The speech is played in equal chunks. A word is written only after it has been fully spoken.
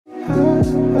I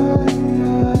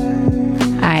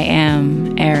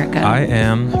am Erica. I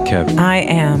am Kevin. I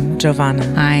am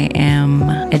Giovanna. I am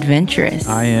adventurous.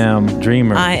 I am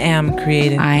dreamer. I am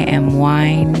creative. I am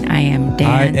wine. I am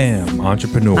I dance. am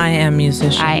entrepreneur. I am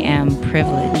musician. I am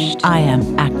privileged. I am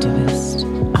activist.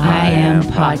 I am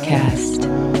podcast.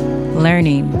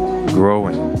 Learning.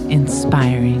 growing.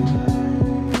 Inspiring.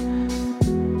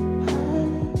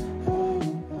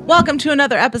 Welcome to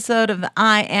another episode of the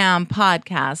I Am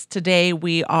podcast. Today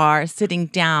we are sitting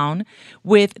down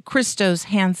with Christos,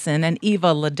 Hansen, and Eva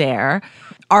Ledare,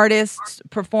 artists,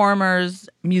 performers,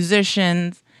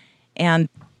 musicians, and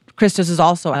Christos is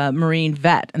also a Marine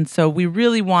vet. And so we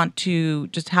really want to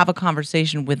just have a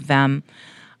conversation with them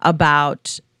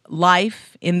about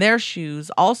life in their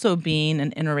shoes, also being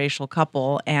an interracial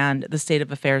couple, and the state of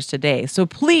affairs today. So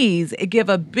please give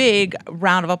a big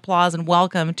round of applause and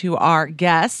welcome to our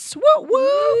guests. Woo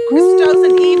woo! Christos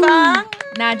and Eva.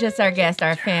 Not just our guest,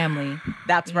 our family.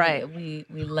 That's right. We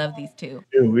love these two.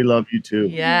 We love you too.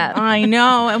 Yeah, I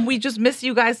know. And we just miss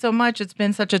you guys so much. It's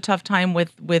been such a tough time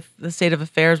with the state of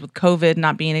affairs, with COVID,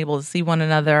 not being able to see one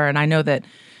another. And I know that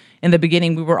in the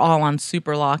beginning, we were all on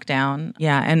super lockdown.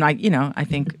 Yeah, and I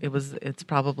think it was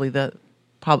the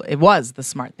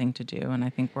smart thing to do, and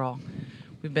I think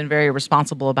we've been very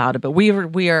responsible about it. But we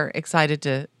are excited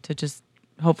to just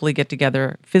hopefully get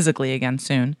together physically again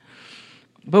soon.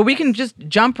 But we can just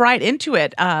jump right into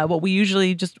it. What we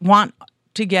usually just want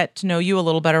to get to know you a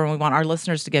little better, and we want our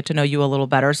listeners to get to know you a little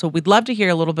better. So we'd love to hear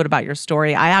a little bit about your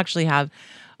story. I actually have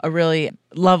a really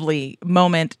lovely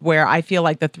moment where I feel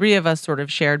like the three of us sort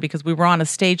of shared, because we were on a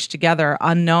stage together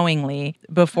unknowingly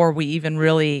before we even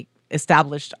really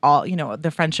established all, the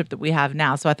friendship that we have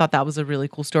now. So I thought that was a really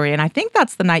cool story. And I think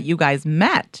that's the night you guys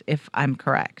met, if I'm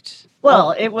correct.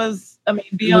 Well, it was,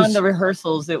 beyond the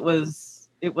rehearsals, it was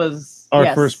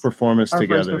Our first performance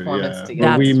together. together.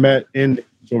 But we met in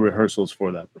the rehearsals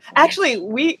for that performance.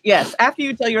 Actually, after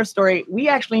you tell your story, we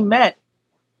actually met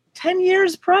 10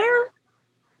 years prior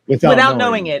without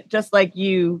knowing it, just like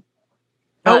you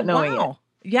not knowing it.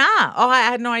 Yeah. Oh, I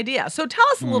had no idea. So tell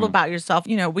us a little about yourself.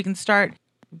 We can start.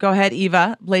 Go ahead,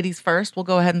 Eva. Ladies first. We'll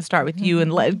go ahead and start with you and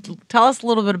tell us a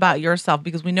little bit about yourself,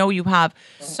 because we know you have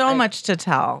so much to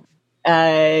tell.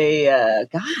 My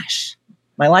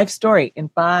life story in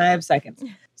 5 seconds.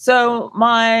 So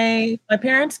my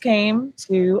parents came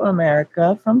to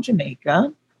America from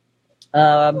Jamaica,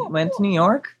 went to New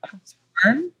York,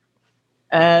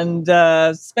 and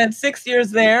spent 6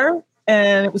 years there.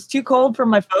 And it was too cold for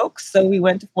my folks, so we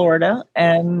went to Florida,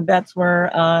 and that's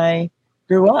where I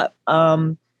grew up.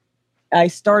 I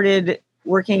started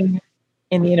working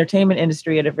in the entertainment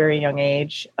industry at a very young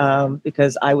age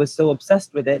because I was so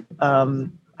obsessed with it.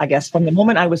 I guess from the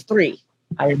moment I was 3,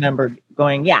 I remember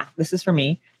going, yeah, this is for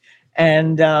me.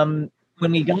 And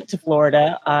when we got to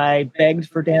Florida, I begged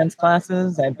for dance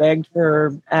classes. I begged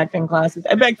for acting classes.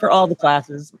 I begged for all the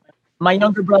classes. My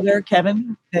younger brother,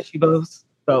 Kevin, that you both,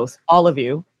 all of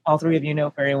you, all three of you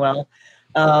know very well,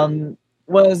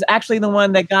 was actually the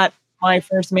one that got my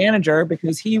first manager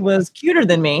because he was cuter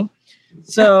than me.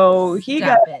 So he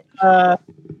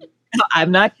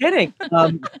I'm not kidding.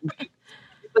 It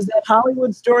was that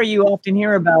Hollywood story you often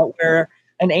hear about where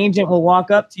an agent will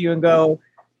walk up to you and go,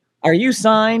 "Are you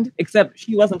signed?" Except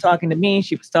she wasn't talking to me.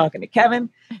 She was talking to Kevin.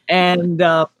 And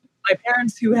my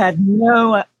parents, who had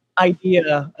no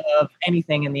idea of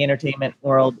anything in the entertainment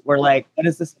world, were like, "What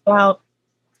is this about?"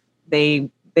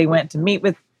 They went to meet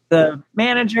with the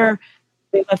manager.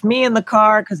 They left me in the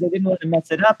car because they didn't want to mess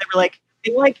it up. They were like,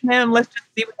 "They like him. Let's just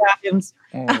see what happens."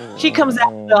 She comes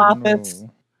out of the office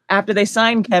after they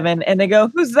sign Kevin, and they go,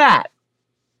 "Who's that?"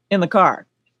 in the car.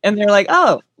 And they're like,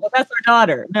 "Oh, well, that's our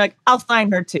daughter." And they're like, "I'll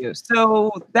sign her too."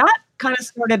 So that kind of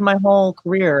started my whole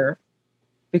career,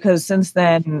 because since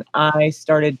then I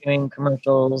started doing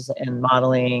commercials and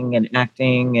modeling and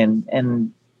acting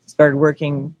and started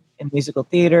working in musical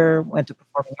theater, went to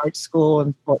performing arts school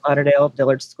in Fort Lauderdale,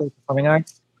 Dillard School of Performing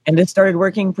Arts, and just started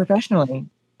working professionally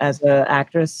as an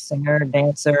actress, singer,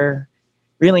 dancer,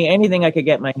 really anything I could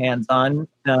get my hands on.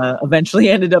 Eventually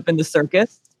ended up in the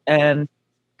circus and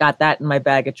got that in my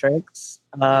bag of tricks.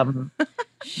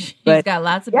 She's got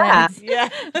lots of bags. Yeah.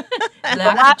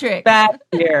 Lots of tricks. Back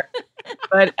here.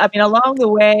 But along the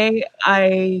way,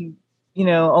 I,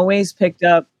 always picked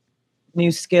up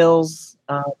new skills.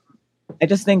 I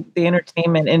just think the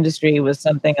entertainment industry was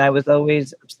something I was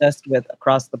always obsessed with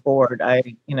across the board.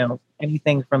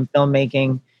 Anything from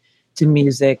filmmaking to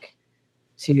music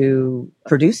to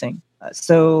producing.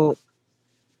 So,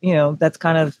 that's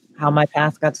kind of how my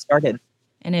path got started.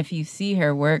 And if you see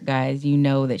her work, guys, you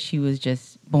know that she was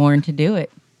just born to do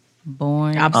it.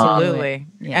 Born. Absolutely.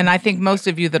 Yeah. And I think most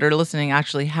of you that are listening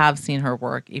actually have seen her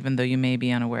work, even though you may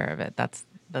be unaware of it. That's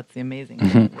the amazing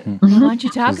thing. Why don't you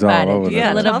talk She's all about it? over Just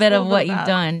that. a little Tell us bit a of little what bit you've about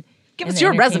done. Give in us the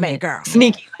your resume, entertainment. girl.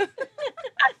 Sneaky. Not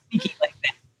sneaky like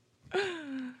that.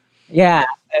 Yeah.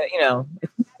 If we had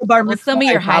a bar Well, mitzvah, some of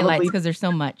your I'd probably- highlights, because there's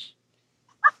so much.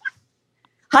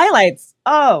 Highlights.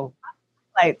 Oh,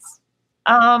 highlights.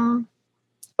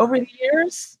 Over the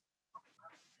years,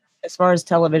 as far as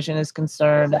television is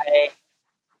concerned, I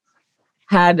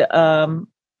had a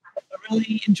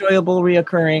really enjoyable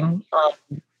reoccurring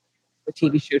the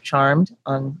TV show Charmed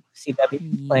on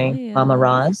CW, playing Mama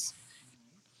Roz.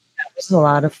 That was a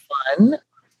lot of fun.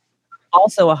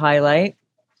 Also a highlight,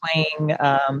 playing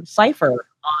Cypher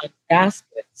on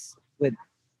Baskets with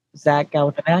Zach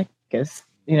Galifianakis.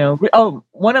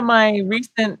 One of my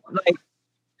recent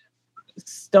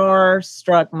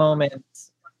starstruck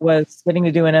moments was getting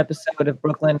to do an episode of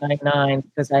Brooklyn Nine-Nine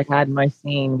because I had my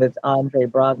scene with Andre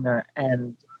Brogner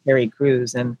and Terry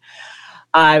Crews, and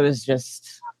I was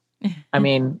just, I'm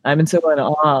in so in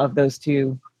awe of those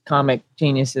two comic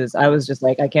geniuses. I was just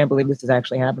like, I can't believe this is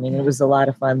actually happening. It was a lot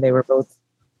of fun. They were both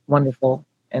wonderful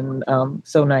and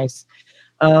so nice.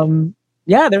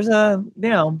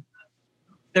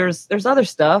 There's there's other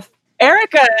stuff.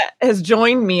 Erica has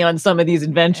joined me on some of these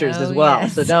adventures as well.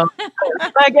 Yes. So don't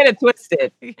I get it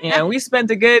twisted. We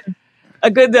spent a good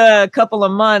couple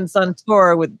of months on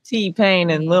tour with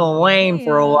T-Pain and Lil Wayne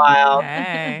for a while.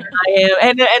 Hey.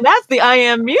 And that's the I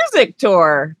Am Music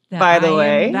tour, by the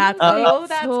way. That's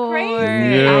Tour.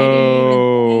 crazy. I didn't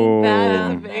even think That is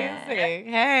about amazing.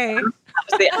 Hey. That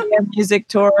was the I Am Music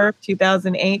tour,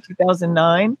 2008,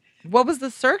 2009. What was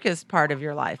the circus part of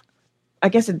your life? I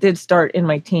guess it did start in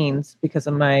my teens because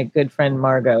of my good friend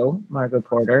Margot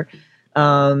Porter.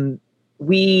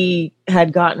 We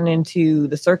had gotten into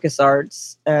the circus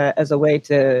arts as a way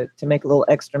to make a little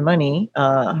extra money.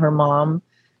 Her mom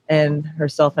and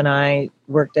herself and I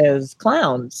worked as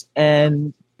clowns,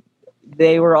 and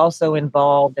they were also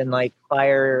involved in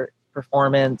fire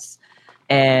performance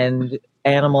and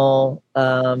animal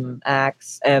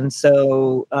acts. And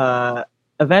so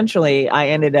eventually I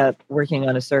ended up working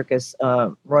on a circus,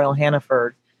 Royal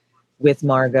Hannaford, with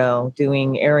Margot,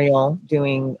 doing Ariel,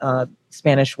 doing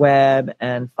Spanish Web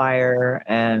and Fire.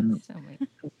 And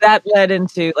that led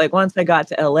into, once I got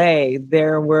to LA,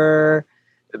 there were,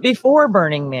 before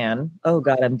Burning Man, oh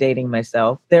God, I'm dating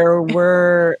myself, there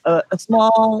were a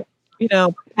small,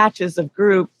 patches of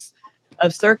groups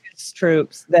of circus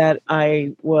troupes that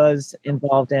I was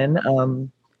involved in.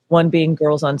 One being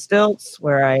Girls on Stilts,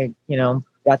 where I,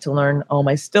 got to learn all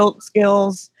my stilt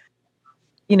skills,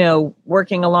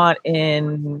 working a lot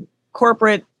in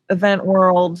corporate event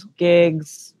world,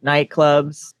 gigs,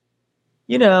 nightclubs,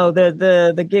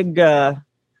 the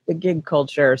gig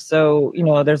culture. So,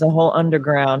 there's a whole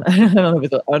underground, I don't know if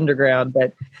it's an underground,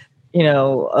 but,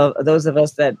 those of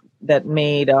us that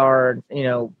made our,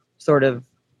 sort of,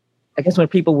 I guess when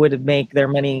people would make their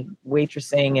money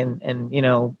waitressing and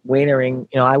waitering,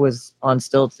 I was on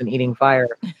stilts and eating fire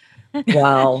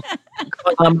while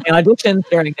going on my auditions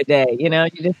during the day. You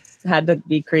just had to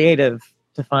be creative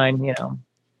to find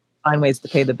ways to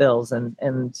pay the bills, and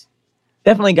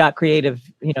definitely got creative,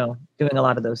 doing a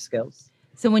lot of those skills.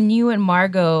 So when you and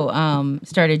Margot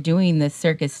started doing this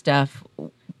circus stuff,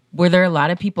 were there a lot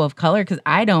of people of color? Because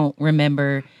I don't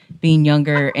remember being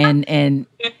younger and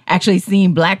actually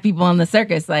seeing Black people on the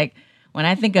circus. Like, when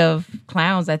I think of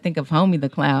clowns, I think of Homie the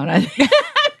Clown.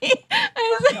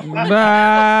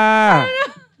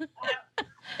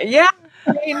 Yeah.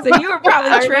 So you were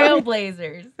probably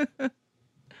trailblazers.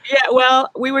 Yeah,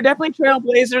 well, we were definitely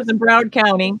trailblazers in Broward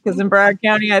County, because in Broward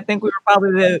County, I think we were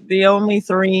probably the only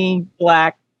 3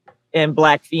 Black and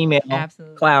Black female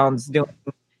clowns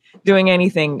doing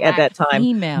anything Black at that time.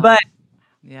 Female. But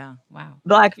yeah, wow.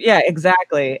 Black, yeah,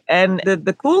 exactly. And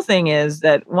the cool thing is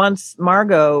that once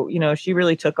Margot, she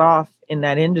really took off in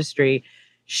that industry,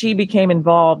 she became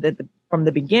involved from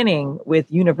the beginning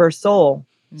with Universal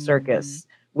Circus,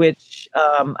 which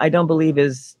I don't believe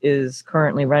is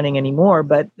currently running anymore,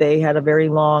 but they had a very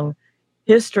long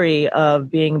history of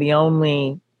being the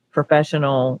only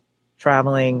professional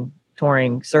traveling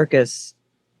touring circus,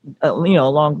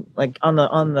 along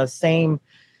on the same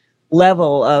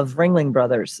level of Ringling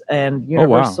Brothers, and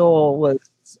Universal was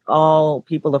all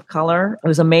people of color. It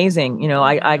was amazing.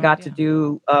 I got to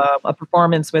do a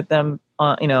performance with them,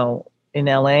 in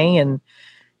LA,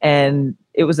 and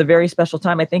it was a very special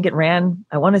time. I think it ran,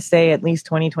 I want to say, at least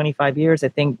 20, 25 years. I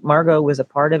think Margot was a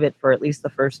part of it for at least the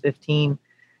first 15.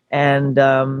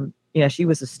 And, she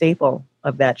was a staple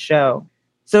of that show.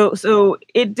 So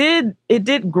it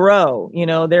did grow.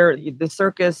 The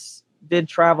circus did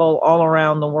travel all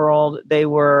around the world. They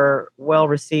were well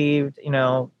received,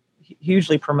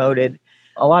 hugely promoted.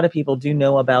 A lot of people do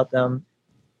know about them.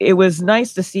 It was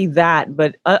nice to see that,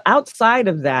 but outside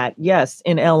of that, yes,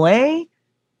 in LA,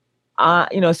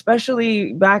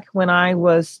 especially back when I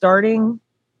was starting,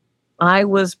 I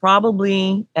was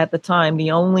probably at the time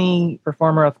the only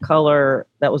performer of color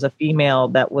that was a female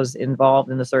that was involved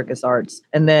in the circus arts.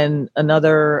 And then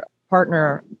another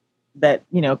partner that,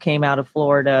 came out of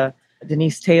Florida,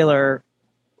 Denise Taylor,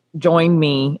 joined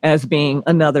me as being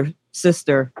another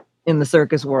sister in the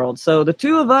circus world. So the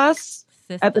two of us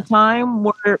at the time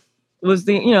we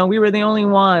were the only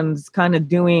ones kind of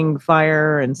doing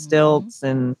fire and stilts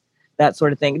and that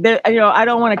sort of thing. I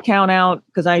don't want to count out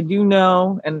because I do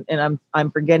know, and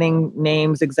I'm forgetting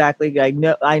names exactly.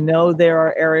 I know there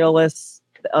are aerialists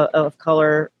of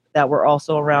color that were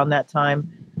also around that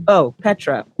time. Oh,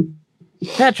 Petra,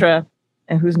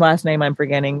 and whose last name I'm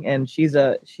forgetting, and she's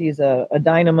a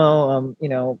dynamo.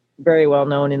 Very well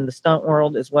known in the stunt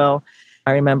world as well.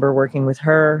 I remember working with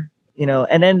her.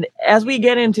 And then as we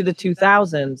get into the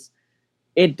 2000s,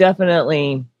 it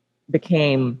definitely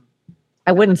became,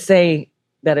 I wouldn't say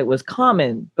that it was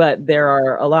common, but there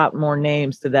are a lot more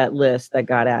names to that list that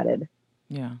got added.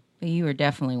 Yeah. But you were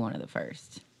definitely one of the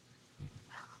first.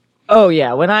 Oh,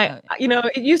 yeah. When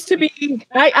it used to be,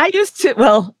 I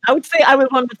would say I was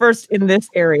one of the first in this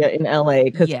area in LA.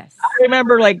 Because yes. I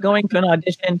remember going to an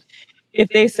audition. If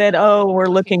they said, oh, we're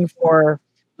looking for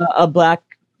a black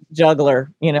juggler,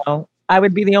 I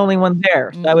would be the only one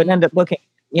there. So I would end up booking.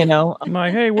 I'm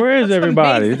like, hey, where is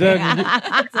everybody?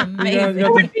 That's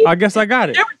amazing. I guess I got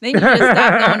it. Then you just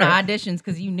stopped going to auditions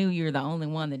because you knew you were the only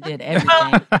one that did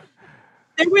everything.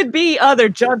 There would be other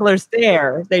jugglers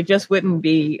there. They just wouldn't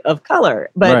be of color.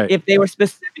 But if they were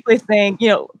specifically saying,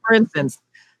 for instance,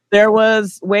 there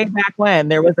was way back when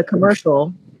there was a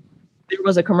commercial. There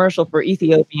was a commercial for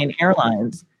Ethiopian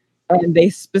Airlines, and they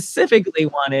specifically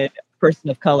wanted a person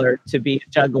of color to be a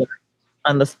juggler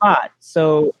on the spot.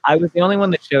 So I was the only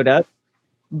one that showed up.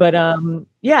 But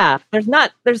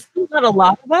there's still not a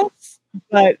lot of us,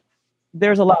 but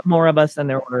there's a lot more of us than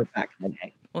there were back in the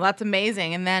day. Well, that's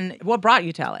amazing. And then what brought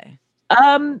you to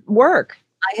LA? Work.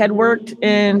 I had worked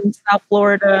in South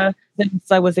Florida since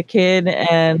I was a kid,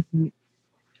 and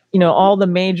all the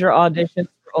major auditions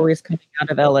were always coming out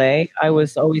of LA. I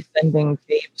was always sending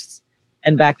tapes,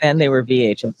 and back then they were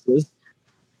VHSs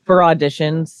for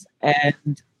auditions,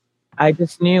 and I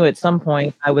just knew at some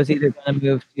point I was either going to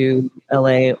move to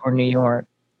LA or New York.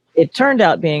 It turned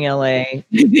out being LA, I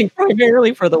think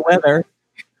primarily for the weather.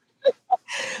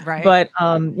 Right. But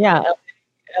LA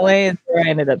is where I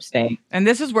ended up staying. And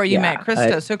this is where you met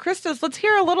Christos. So Christos, let's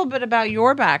hear a little bit about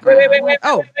your background. Wait.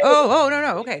 Oh,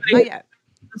 no. Okay. Not yet.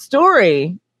 The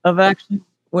story of actually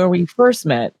where we first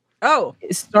met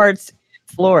starts in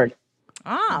Florida.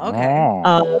 Ah,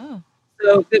 okay.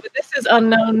 So this is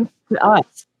unknown to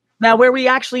us. Now, where we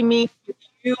actually meet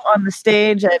you on the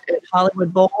stage at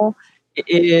Hollywood Bowl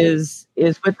is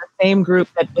with the same group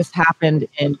that just happened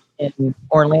in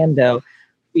Orlando.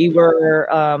 We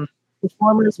were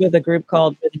performers with a group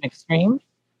called Rhythm Extreme.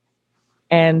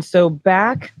 And so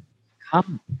back, I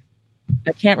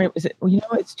can't remember,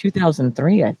 it's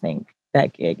 2003, I think,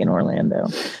 that gig in Orlando.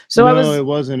 So it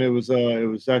wasn't. It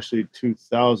was actually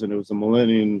 2000. It was a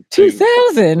millennium.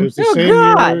 2000? It was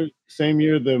the same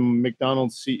year the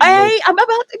McDonald's CEO. Hey, I'm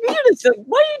about to get it. So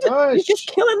why are you just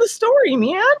killing the story,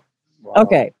 man? Wow.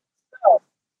 Okay. So,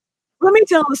 let me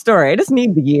tell the story. I just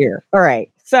need the year. All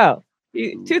right. So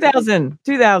 2000.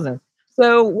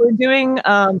 So we're doing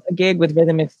a gig with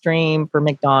Rhythm Extreme for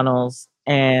McDonald's,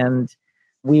 and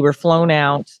we were flown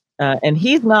out. And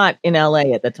he's not in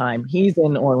LA at the time. He's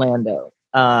in Orlando.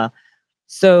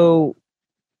 So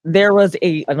there was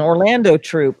an Orlando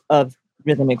troupe of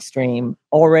Rhythm Extreme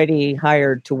already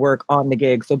hired to work on the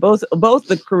gig. So both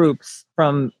the groups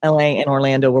from LA and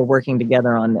Orlando were working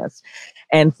together on this.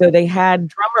 And so they had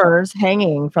drummers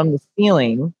hanging from the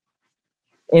ceiling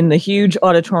in the huge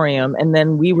auditorium. And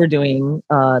then we were doing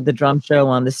the drum show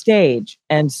on the stage.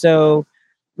 And so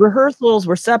rehearsals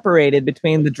were separated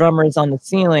between the drummers on the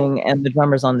ceiling and the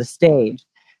drummers on the stage.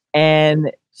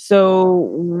 And so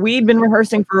we'd been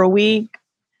rehearsing for a week.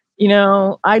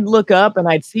 I'd look up and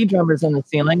I'd see drummers on the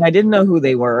ceiling. I didn't know who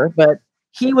they were, but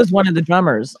he was one of the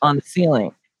drummers on the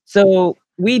ceiling. So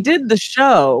we did the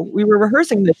show. We were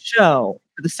rehearsing the show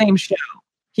for the same show.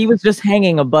 He was just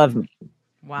hanging above me.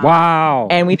 Wow.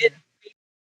 And we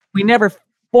never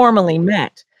formally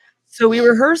met. So we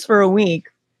rehearsed for a week.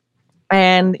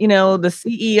 And, you know, the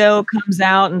CEO comes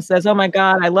out and says, "Oh my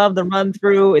God, I love the run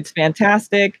through. It's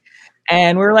fantastic."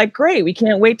 And we're like, "Great. We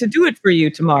can't wait to do it for you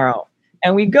tomorrow."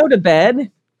 And we go to bed and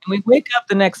we wake up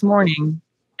the next morning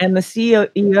and the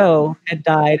CEO had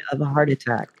died of a heart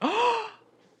attack.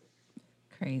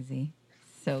 Crazy.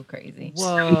 So crazy.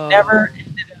 So we never Whoa.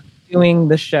 ended up doing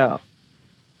the show.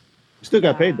 Still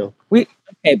got paid though.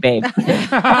 Okay, babe.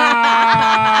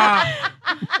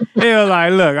 He was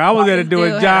like, look, I was there to do Still a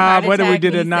had a job. heart Whether we attack,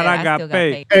 did and it or he not, said, I got still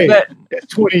paid. Hey, But-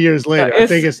 20 years later, I it's-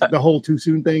 think it's the whole too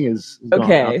soon thing is gone out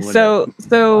Okay, the window.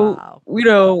 so Wow. you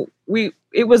know,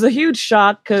 it was a huge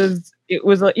shock because it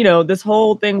was you know, this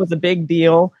whole thing was a big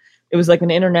deal. It was like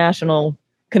an international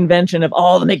convention of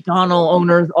all the McDonald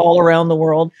owners all around the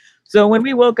world. So when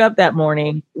we woke up that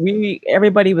morning,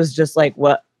 everybody was just like,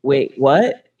 "What? Wait,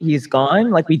 what? He's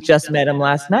gone? Like we just met him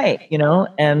last night, you know?"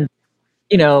 And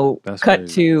you know, That's cut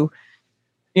crazy.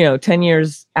 to 10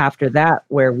 years after that,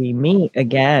 where we meet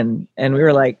again. And we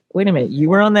were like, "Wait a minute, you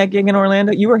were on that gig in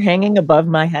Orlando? You were hanging above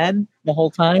my head the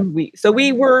whole time?" We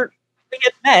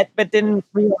had met, but didn't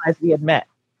realize we had met.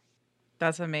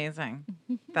 That's amazing.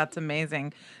 That's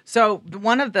amazing. So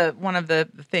one of the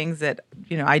things that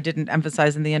I didn't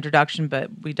emphasize in the introduction, but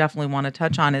we definitely want to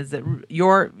touch on is that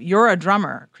you're a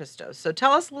drummer, Christos. So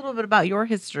tell us a little bit about your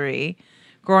history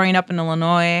growing up in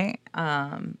Illinois.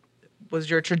 Was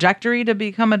your trajectory to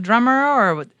become a drummer,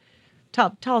 or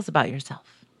tell us about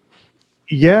yourself?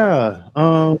 Yeah.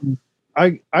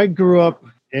 I grew up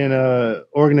in a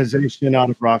organization out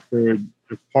of Rockford,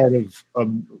 as part of a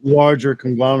larger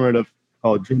conglomerate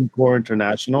called Drum Corps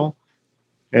International.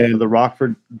 And the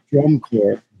Rockford Drum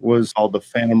Corps was called the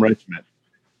Phantom Regiment.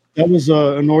 That was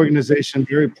an organization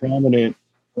very prominent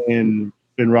in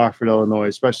Rockford, Illinois,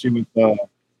 especially with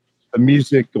the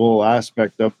musical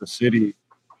aspect of the city.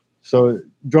 So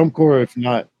Drum Corps, if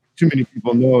not too many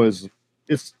people know,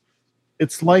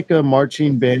 it's like a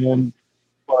marching band,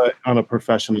 but on a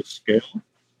professional scale.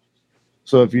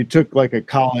 So if you took like a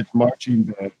college marching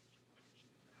band,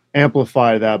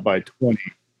 amplify that by 20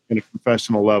 in a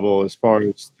professional level as far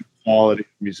as the quality of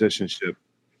musicianship.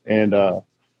 And I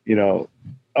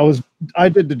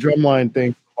did the drumline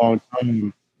thing for a long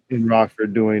time in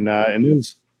Rockford doing that, and it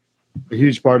was a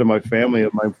huge part of my family.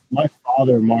 My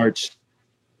father marched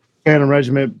Phantom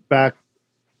Regiment back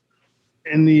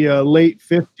in the late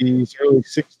 50s, early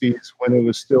 60s, when it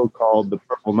was still called the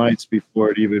Purple Knights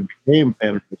before it even became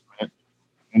Phantom Regiment.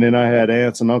 And then I had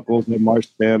aunts and uncles that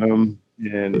marched Phantom,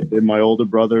 and then my older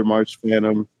brother marched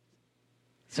Phantom.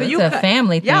 So it's a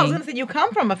family thing. Yeah, I was going to say you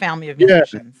come from a family of Yeah.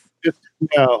 musicians.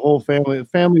 Yeah, a whole family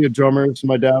of drummers.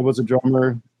 My dad was a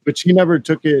drummer, but he never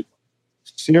took it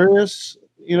serious.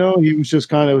 He was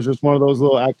just it was just one of those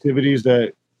little activities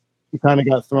that he kind of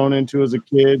got thrown into as a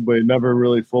kid, but never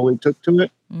really fully took to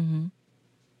it. Mm-hmm.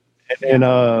 And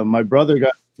then my brother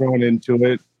got thrown into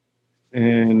it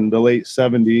in the late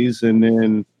 70s. And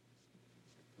then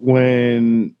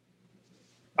when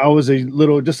I was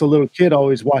just a little kid,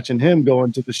 always watching him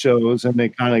going to the shows, and they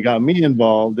kind of got me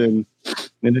involved. And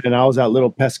then I was that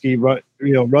little pesky,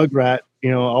 rugrat,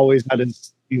 always had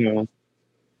his,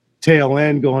 tail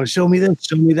end going, "Show me this,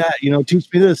 show me that,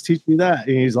 teach me this, teach me that."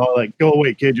 And he's all like, "Go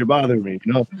away, kid, you're bothering me,"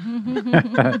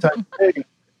 type of thing.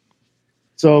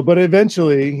 So, but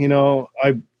eventually,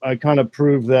 I kind of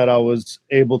proved that I was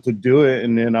able to do it.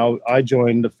 And then I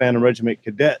joined the Phantom Regiment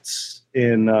Cadets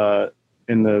in the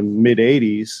mid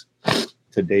 80s,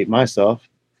 to date myself.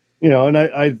 And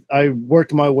I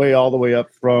worked my way all the way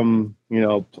up from,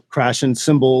 crashing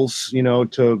cymbals,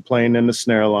 to playing in the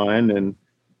snare line.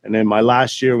 And then my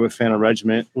last year with Phantom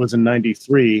Regiment was in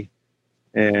 93.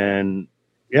 And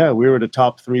yeah, we were the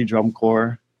top 3 drum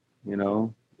corps.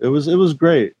 It was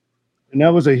great. And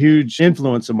that was a huge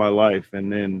influence in my life.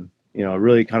 And then,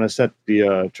 really kind of set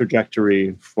the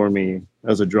trajectory for me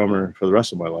as a drummer for the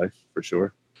rest of my life, for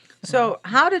sure. So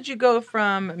how did you go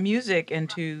from music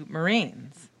into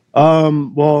Marines?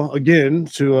 Well, again,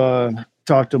 to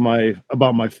talk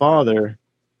about my father.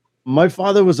 My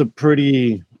father was a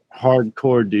pretty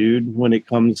hardcore dude when it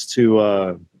comes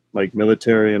to like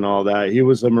military and all that. He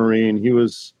was a Marine. He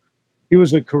was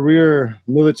a career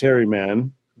military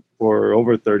man for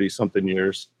over 30 something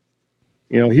years.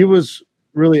 He was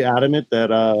really adamant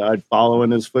that I'd follow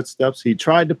in his footsteps. He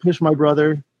tried to push my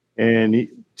brother, and he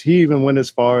even went as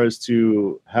far as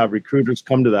to have recruiters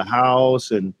come to the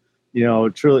house and,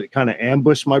 truly kind of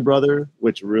ambush my brother,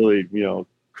 which really,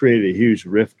 created a huge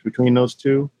rift between those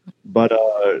two. But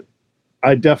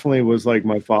I definitely was like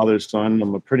my father's son.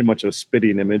 I'm pretty much a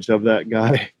spitting image of that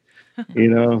guy.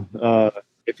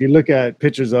 If you look at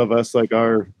pictures of us, like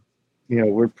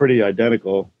we're pretty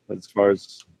identical as far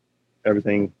as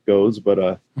everything goes.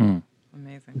 But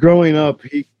Amazing. growing up,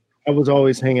 I was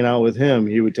always hanging out with him.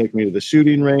 He would take me to the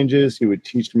shooting ranges. He would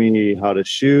teach me how to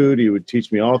shoot. He would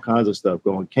teach me all kinds of stuff,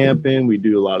 going camping. We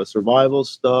do a lot of survival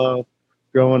stuff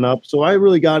growing up. So I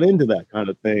really got into that kind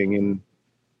of thing.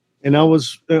 And I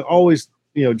was always,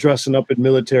 dressing up in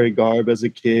military garb as a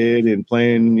kid and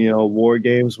playing, war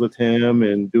games with him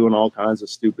and doing all kinds of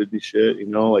stupid shit,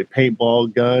 like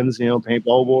paintball guns,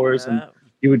 paintball wars. And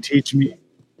he would teach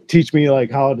me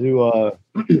like how to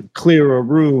clear a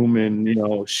room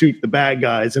and shoot the bad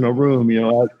guys in a room.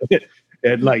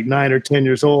 At like 9 or 10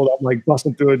 years old, I'm like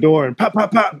busting through a door and pop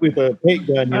pop pop with a paint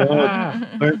gun.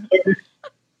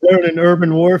 Learning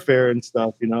urban warfare and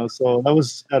stuff. So that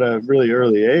was at a really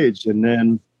early age. And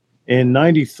then in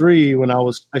 '93, when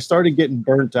I started getting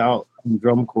burnt out from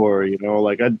drum corps.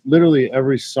 Like I literally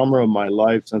every summer of my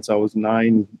life since I was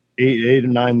 8 or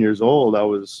 9 years old, I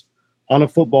was on a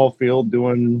football field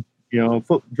doing,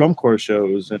 drum corps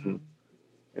shows. And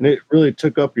it really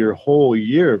took up your whole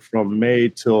year from May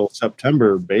till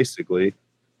September, basically.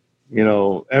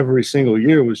 Every single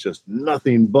year was just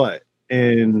nothing but.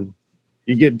 And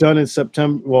you get done in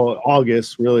September,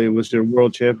 August really was your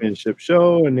world championship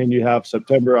show. And then you have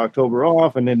September, October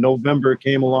off. And then November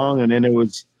came along and then it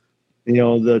was,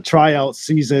 the tryout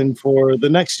season for the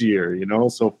next year,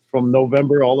 so from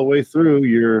November all the way through,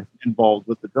 you're involved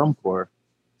with the drum corps.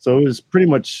 So it was pretty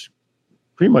much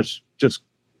just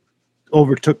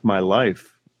overtook my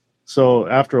life. So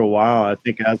after a while, I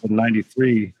think as of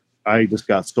 '93, I just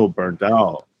got so burnt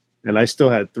out and I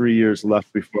still had 3 years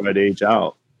left before I'd age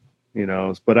out,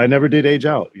 but I never did age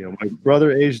out. My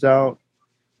brother aged out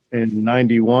in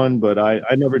 '91, but I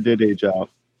never did age out.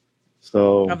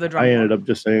 So I ended up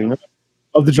just saying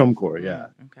of the drum corps. Yeah.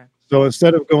 Okay. So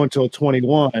instead of going till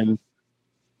 21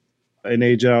 and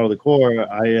age out of the corps,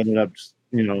 I ended up,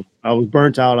 I was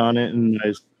burnt out on it and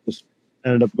I just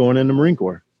ended up going in the Marine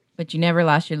Corps. But you never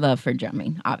lost your love for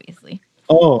drumming, obviously.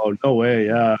 Oh, no way.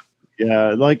 Yeah. Yeah.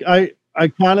 Like I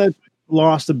kind of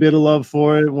lost a bit of love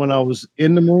for it when I was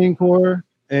in the Marine Corps.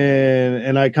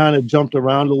 And I kind of jumped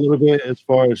around a little bit as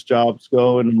far as jobs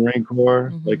go in the Marine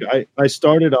Corps. Mm-hmm. Like I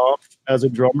started off as a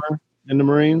drummer in the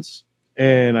Marines,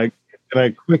 and I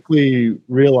quickly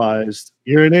realized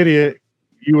you're an idiot.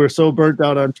 You were so burnt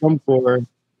out on drum corps,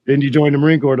 then you joined the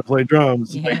Marine Corps to play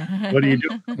drums. Yeah. Like, what are you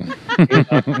doing?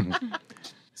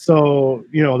 So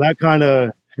that kind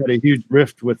of had a huge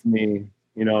rift with me,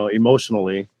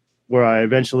 emotionally, where I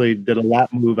eventually did a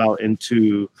lap move out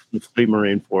into the Fleet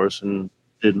Marine Force and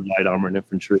did light armor and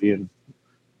infantry and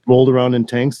rolled around in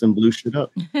tanks and blew shit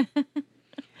up.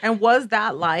 And was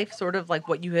that life sort of like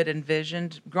what you had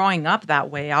envisioned growing up that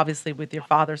way, obviously with your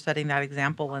father setting that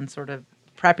example and sort of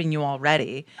prepping you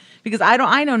already? Because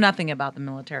I know nothing about the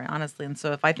military, honestly. And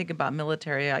so if I think about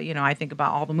military, I think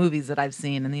about all the movies that I've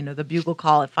seen and, the bugle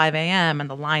call at 5 a.m. and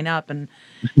the line up and,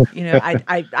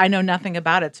 I know nothing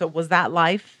about it. So was that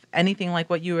life anything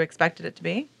like what you expected it to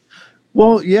be?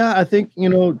 Well, yeah, I think,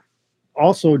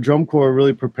 also drum corps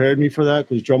really prepared me for that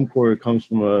because drum corps it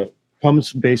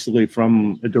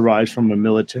derives from a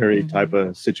military type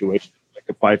of situation, like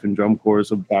a fife and drum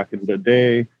corps of back in the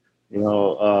day.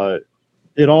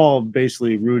 It all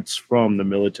basically roots from the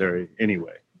military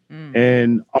anyway.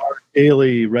 And our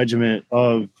daily regiment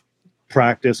of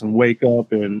practice and wake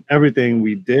up and everything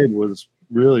we did was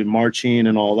really marching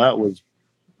and all that was,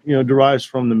 derives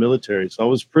from the military. So I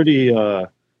was pretty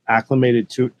acclimated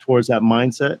towards that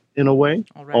mindset in a way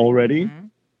already.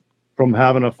 From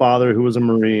having a father who was a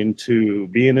Marine to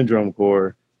being a drum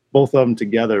corps, both of them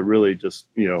together really just,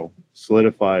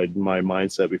 solidified my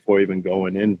mindset before even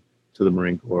going into the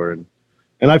Marine Corps.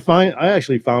 And I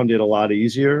actually found it a lot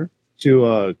easier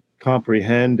to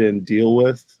comprehend and deal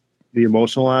with the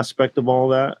emotional aspect of all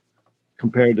that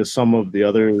compared to some of the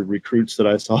other recruits that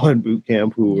I saw in boot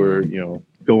camp who were,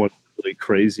 going really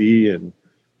crazy and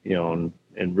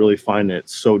really find it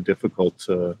so difficult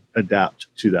to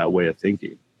adapt to that way of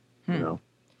thinking.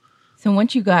 So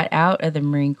once you got out of the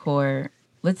Marine Corps,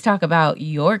 let's talk about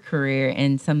your career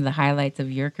and some of the highlights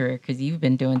of your career, because you've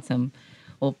been doing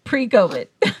pre-COVID,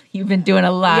 you've been doing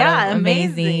a lot of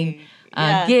amazing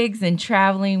gigs and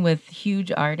traveling with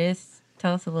huge artists.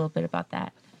 Tell us a little bit about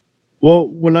that. Well,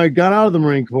 when I got out of the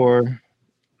Marine Corps,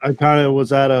 I kind of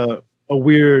was at a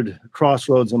weird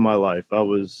crossroads in my life. I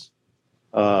was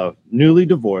newly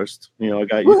divorced. I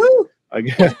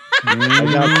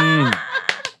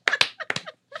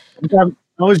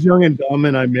was young and dumb,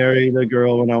 and I married a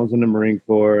girl when I was in the Marine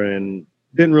Corps, and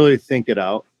didn't really think it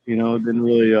out. Didn't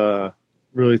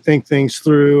really think things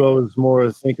through. I was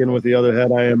more thinking with the other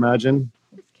head, I imagine.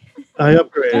 I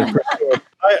upgraded. For sure.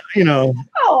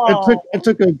 It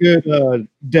took a good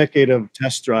decade of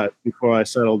test drive before I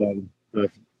settled on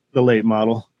the late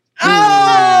model.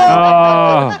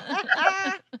 Oh.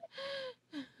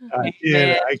 I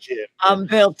kid. I'm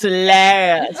built to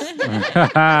last.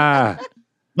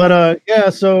 But yeah,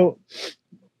 so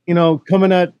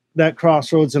coming at that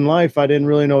crossroads in life, I didn't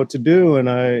really know what to do, and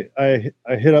I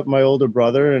hit up my older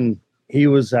brother, and he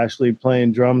was actually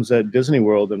playing drums at Disney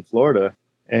World in Florida,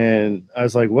 and I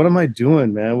was like, "What am I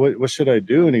doing, man? What should I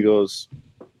do?" And he goes,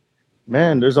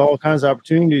 "Man, there's all kinds of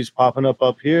opportunities popping up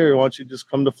here. Why don't you just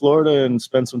come to Florida and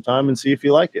spend some time and see if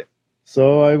you like it?"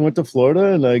 So I went to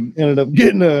Florida, and I ended up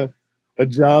getting a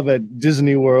job at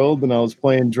Disney World, and I was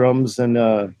playing drums in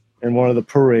one of the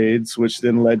parades, which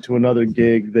then led to another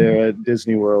gig there at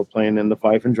Disney World playing in the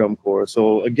fife and drum corps.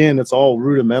 So again, it's all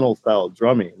rudimental style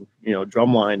drumming,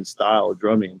 drumline style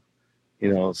drumming,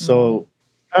 so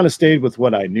kind of stayed with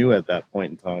what I knew at that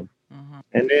point in time.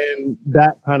 And then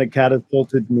that kind of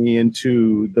catapulted me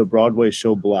into the Broadway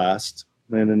show Blast.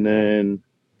 And then,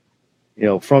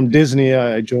 from Disney,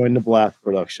 I joined the Blast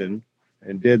production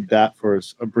and did that for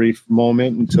a brief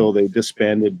moment until they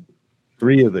disbanded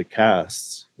 3 of the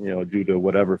casts, due to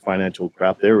whatever financial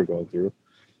crap they were going through.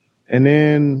 And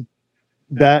then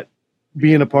that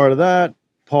being a part of that,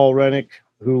 Paul Rennick,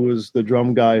 who was the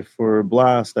drum guy for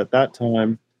Blast at that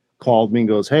time, called me and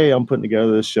goes, "Hey, I'm putting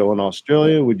together this show in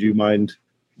Australia. Would you mind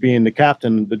being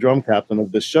the drum captain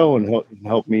of this show and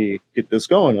help me get this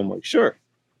going?" I'm like, "Sure."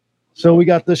 So we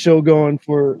got the show going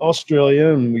for Australia,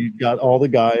 and we got all the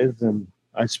guys, and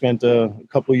I spent a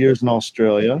couple of years in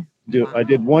Australia. I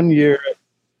did 1 year.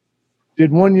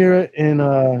 Did 1 year in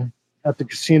at the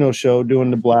casino show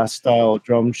doing the Blast style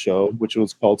drum show, which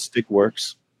was called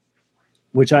Stickworks,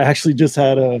 which I actually just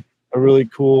had a really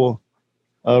cool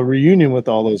reunion with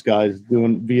all those guys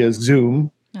doing via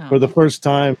Zoom for the first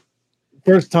time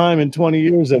in 20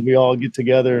 years that we all get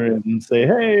together and say,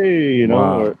 "Hey,"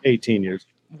 or 18 years.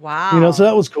 Wow. So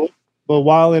that was cool. But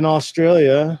while in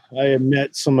Australia, I had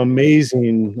met some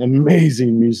amazing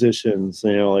musicians,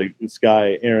 like this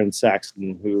guy, Aaron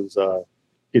Saxton, who's a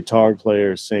guitar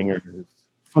player, singer,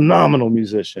 phenomenal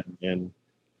musician. And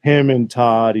him and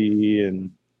Toddy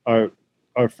and our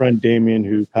friend Damien,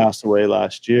 who passed away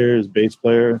last year, is bass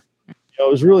player. It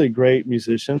was really great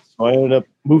musicians. So I ended up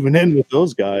moving in with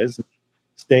those guys,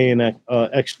 staying at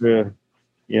extra,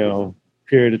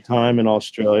 period of time in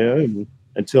Australia, and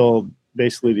until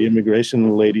basically the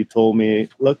immigration lady told me,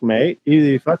 "Look, mate, either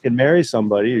you fucking marry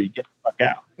somebody or you get the fuck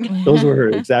out." Those were her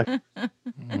exact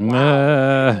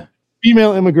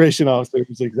female immigration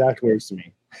officer's exact words to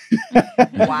me.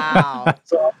 Wow.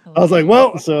 So I was like,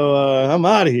 "Well, so I'm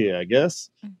out of here, I guess."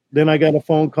 Then I got a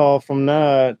phone call from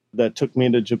that took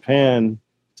me to Japan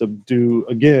to do,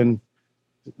 again,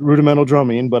 rudimental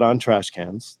drumming, but on trash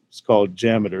cans. It's called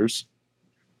Jameters.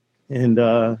 And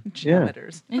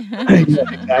Janitors.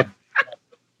 Exactly.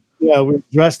 Yeah, we're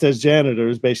dressed as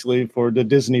janitors basically for the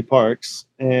Disney parks,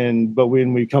 but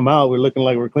when we come out, we're looking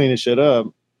like we're cleaning shit up,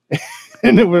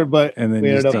 and then we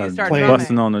ended up playing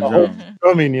busting on the drum,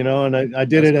 drumming, and I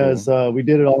did it as we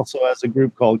did it also as a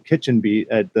group called Kitchen Beat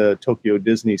at the Tokyo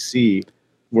Disney Sea,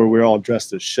 where we're all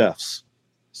dressed as chefs.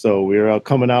 So we were all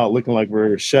coming out looking like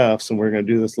we're chefs, and we're gonna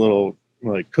do this little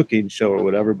cooking show or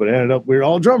whatever. But it ended up we were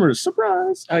all drummers.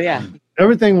 Surprise! Oh yeah,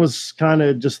 everything was kind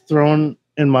of just thrown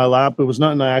in my lap. It was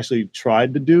nothing I actually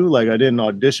tried to do. I didn't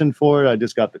audition for it. I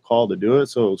just got the call to do it.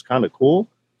 So it was kind of cool.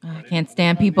 I can't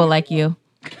stand people like you.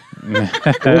 But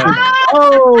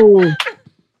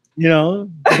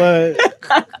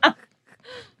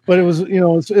it was, it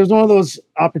was one of those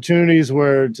opportunities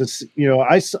where just,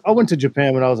 I went to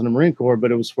Japan when I was in the Marine Corps,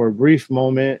 but it was for a brief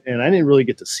moment and I didn't really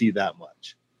get to see that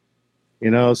much,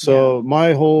 so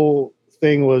my whole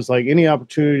thing was any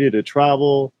opportunity to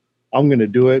travel, I'm going to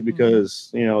do it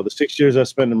because, the 6 years I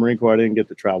spent in the Marine Corps, I didn't get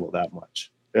to travel that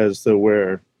much as to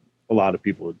where a lot of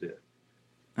people did.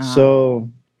 So,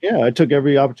 yeah, I took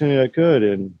every opportunity I could.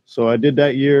 And so I did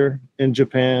that year in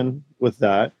Japan with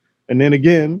that. And then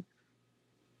again,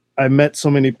 I met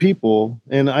so many people,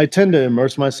 and I tend to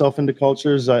immerse myself into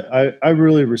cultures. I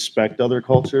really respect other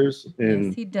cultures. And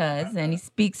yes, he does. And he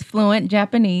speaks fluent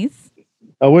Japanese.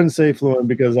 I wouldn't say fluent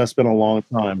because I spent a long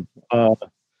time. I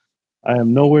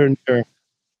am nowhere near.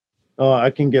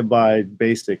 I can get by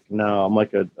basic now. I'm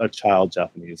like a child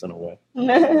Japanese in a way.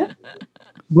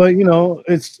 But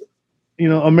it's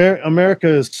America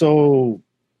is so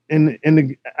in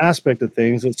the aspect of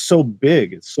things. It's so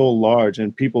big. It's so large,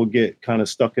 and people get kind of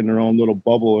stuck in their own little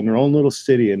bubble in their own little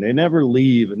city, and they never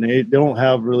leave, and they don't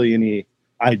have really any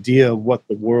idea of what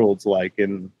the world's like.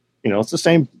 And it's the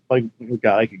same. I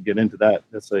could get into that.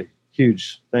 That's a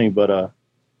huge thing, but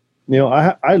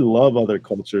I love other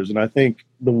cultures, and I think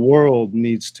the world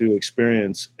needs to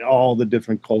experience all the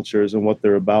different cultures and what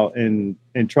they're about, and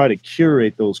try to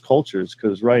curate those cultures,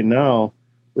 because right now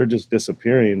they're just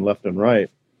disappearing left and right.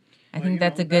 I think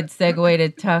that's a good segue to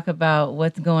talk about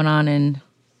what's going on in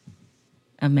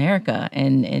America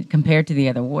and compared to the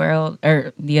other world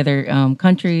or the other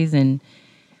countries. And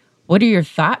what are your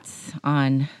thoughts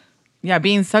on? Yeah,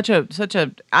 being such a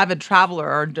avid traveler,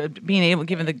 or being able,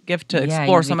 given the gift to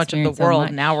explore you've so much of the experienced so world.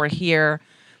 much. Now we're here.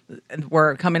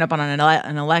 We're coming up on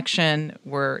an election.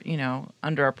 We're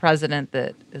under a president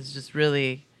that is just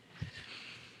really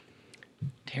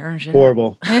tearing shit up.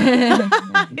 Horrible.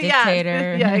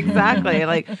 Dictator. Yeah, exactly.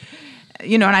 Like,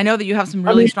 and I know that you have some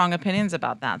really strong opinions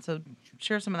about that. So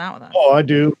share some of that with us. Oh, I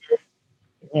do.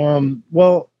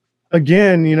 Well,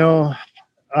 again,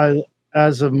 I,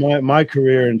 as of my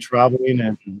career in traveling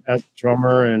and as a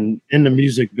drummer and in the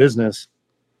music business,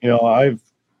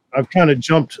 I've kind of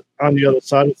jumped on the other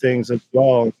side of things as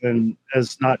well. And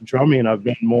as not drumming, I've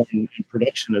been more in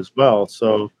production as well.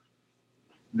 So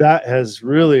that has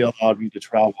really allowed me to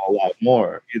travel a lot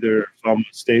more, either from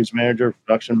stage manager,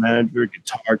 production manager,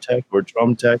 guitar tech, or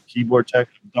drum tech, keyboard tech.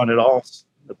 I've done it all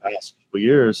the past couple of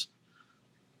years.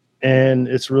 And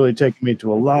it's really taken me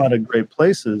to a lot of great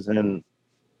places. And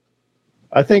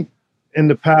I think in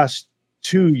the past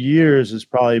 2 years has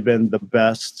probably been the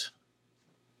best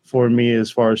for me as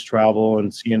far as travel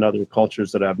and seeing other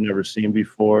cultures that I've never seen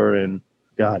before. And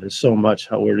God, there's so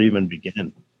much where to even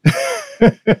begin.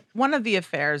 One of the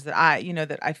affairs that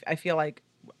I feel like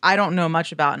I don't know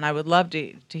much about, and I would love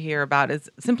to hear about, is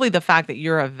simply the fact that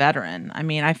you're a veteran. I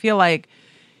mean, I feel like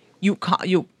you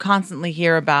constantly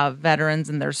hear about veterans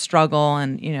and their struggle,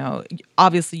 and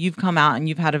obviously you've come out and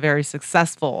you've had a very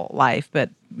successful life,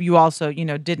 but you also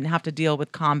didn't have to deal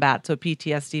with combat, so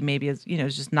PTSD maybe is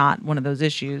just not one of those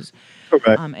issues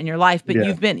in your life. But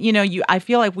you've been I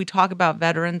feel like we talk about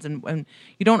veterans and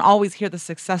you don't always hear the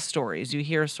success stories. You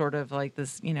hear sort of like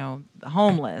this the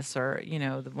homeless, or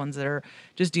the ones that are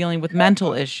just dealing with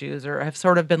mental issues or have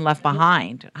sort of been left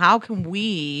behind. How can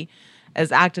we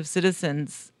as active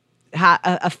citizens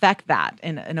affect that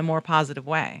in a more positive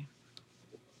way?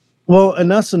 Well,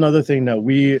 and that's another thing that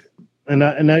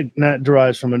that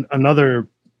derives from another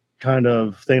kind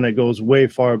of thing that goes way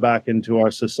far back into our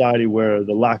society, where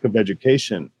the lack of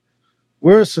education.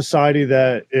 We're a society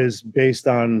that is based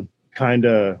on kind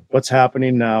of what's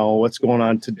happening now, what's going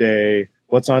on today,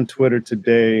 what's on Twitter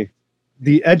today.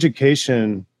 The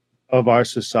education of our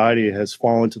society has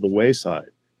fallen to the wayside.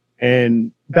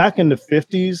 And back in the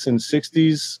 50s and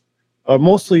 60s,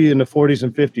 mostly in the 40s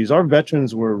and 50s, our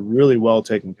veterans were really well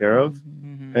taken care of.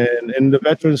 Mm-hmm. And the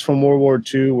veterans from World War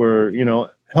II were,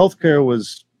 healthcare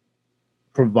was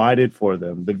provided for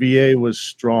them. The VA was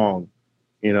strong.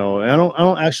 And I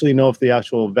don't actually know if the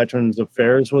actual Veterans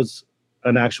Affairs was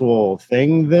an actual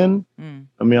thing then.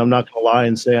 I mean, I'm not going to lie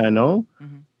and say I know.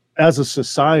 Mm-hmm. As a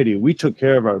society, we took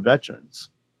care of our veterans,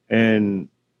 and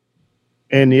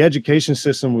the education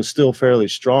system was still fairly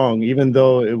strong, even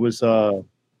though it was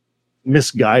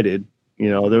misguided.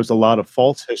 There was a lot of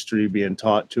false history being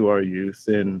taught to our youth,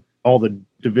 and all the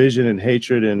division and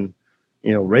hatred and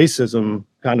racism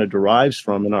kind of derives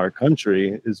from in our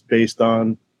country is based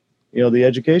on the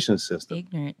education system,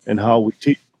 ignorance, and how we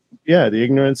teach. Yeah, the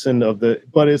ignorance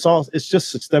but it's just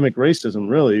systemic racism,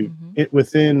 really,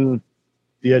 within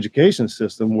the education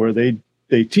system, where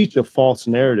they teach a false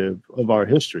narrative of our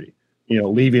history,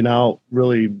 leaving out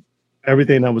really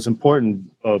everything that was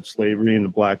important of slavery and the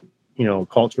Black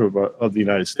culture of the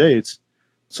United States.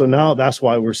 So now that's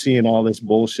why we're seeing all this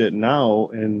bullshit now,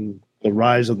 and the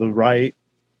rise of the right,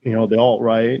 the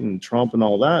alt-right and Trump and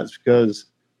all that. It's because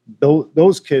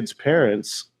those kids'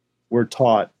 parents were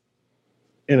taught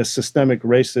in a systemic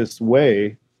racist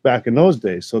way back in those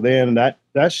days. So then that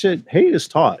shit, hate is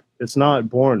taught. It's not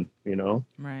born,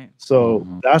 Right. So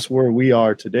that's where we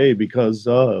are today because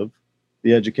of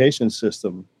the education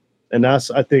system. And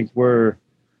that's, I think, where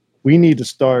we need to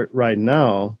start right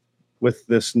now with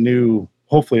this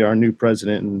hopefully our new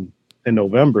president in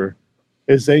November,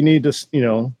 is they need to,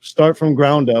 start from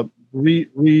ground up,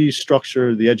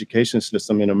 restructure the education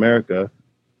system in America,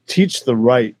 teach the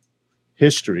right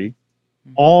history,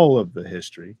 all of the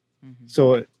history,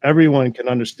 so everyone can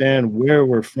understand where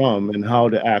we're from and how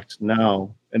to act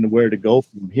now and where to go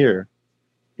from here.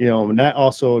 And that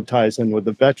also ties in with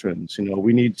the veterans.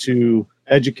 We need to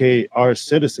educate our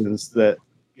citizens that,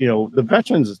 the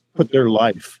veterans put their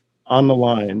life on the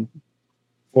line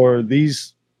for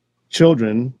these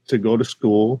children to go to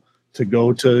school, to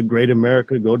go to Great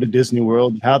America, go to Disney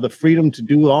World, have the freedom to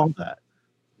do all that,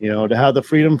 to have the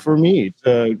freedom for me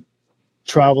to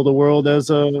travel the world as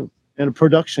a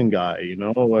production guy,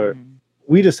 or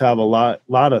we just have a lot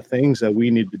of things that we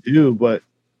need to do, but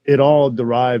it all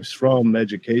derives from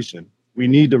education. We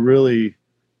need to really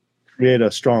create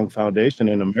a strong foundation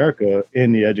in America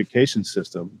in the education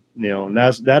system, and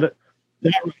that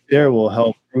right there will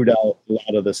help root out a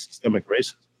lot of the systemic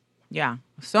racism. Yeah.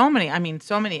 So many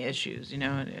issues,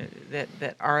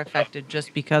 that are affected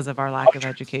just because of our lack of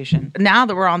education. Now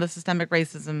that we're on the systemic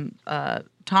racism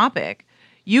topic,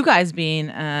 you guys being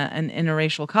an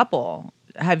interracial couple,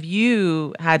 have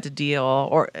you had to deal,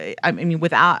 or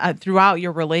without throughout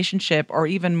your relationship, or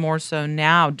even more so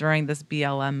now during this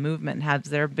BLM movement, has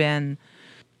there been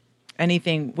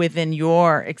anything within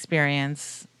your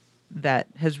experience that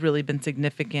has really been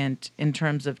significant in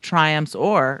terms of triumphs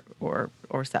or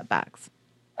setbacks?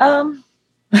 I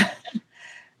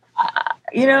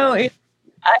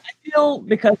feel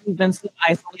because we've been so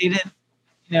isolated,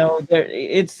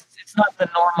 it's not the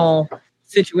normal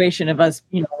situation of us,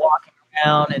 walking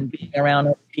around and being around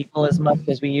other people as much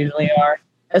as we usually are.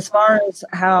 As far as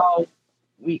how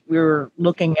we're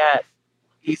looking at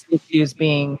these issues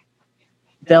being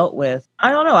dealt with,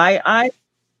 I don't know.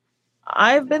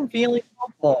 I've been feeling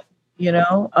hopeful,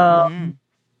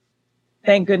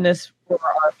 thank goodness for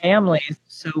our families.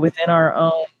 So within our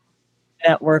own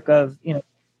network of,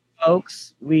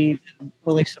 folks, we've been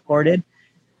fully supported.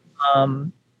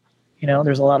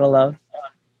 There's a lot of love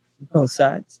on both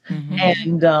sides.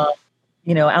 And,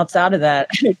 outside of that,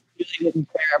 I really didn't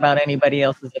care about anybody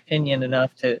else's opinion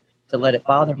enough to let it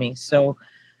bother me. So,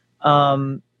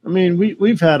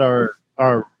 we've had our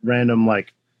random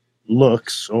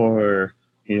looks, or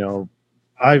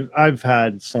I've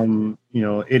had some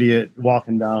idiot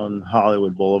walking down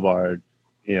Hollywood Boulevard,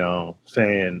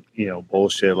 saying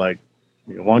bullshit like,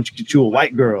 why don't you get you a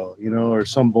white girl, or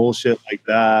some bullshit like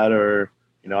that, or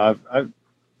I've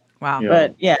wow.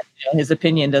 But yeah, his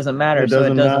opinion doesn't matter, so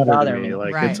it doesn't bother me.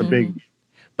 Right. It's a big.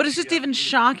 But it's just even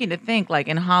shocking to think, like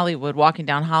in Hollywood, walking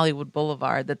down Hollywood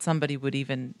Boulevard, that somebody would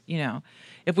even,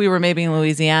 if we were maybe in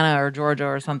Louisiana or Georgia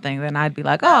or something, then I'd be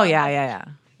like, oh, yeah.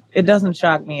 It doesn't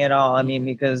shock me at all.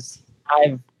 Because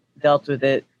I've dealt with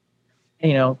it,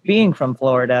 being from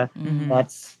Florida,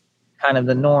 that's kind of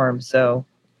the norm. So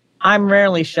I'm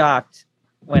rarely shocked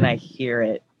when I hear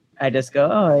it. I just go,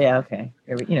 oh yeah, okay.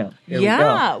 Here we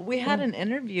go. We had an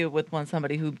interview with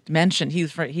somebody who mentioned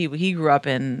he grew up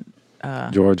in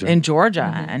Georgia.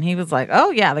 And he was like,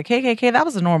 oh yeah, the KKK, that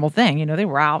was a normal thing. They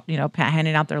were out,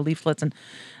 handing out their leaflets, and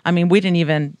we didn't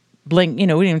even blink. We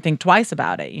didn't even think twice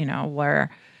about it.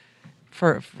 Where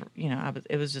for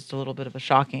it was just a little bit of a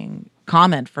shocking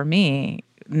comment for me,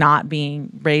 not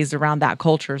being raised around that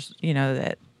culture.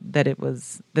 That it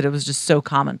was just so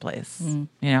commonplace,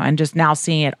 and just now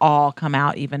seeing it all come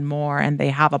out even more, and they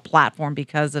have a platform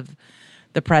because of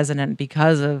the president,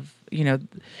 because of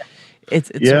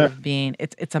it's sort of being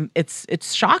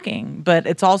it's shocking, but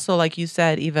it's also, like you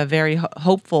said, Eva, very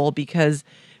hopeful, because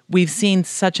we've seen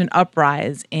such an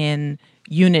uprise in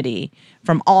unity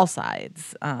from all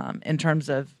sides, in terms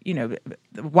of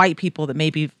white people that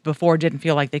maybe before didn't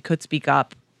feel like they could speak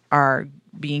up are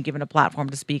being given a platform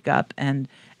to speak up, and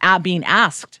being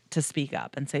asked to speak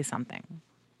up and say something.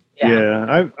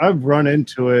 Yeah, I've run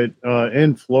into it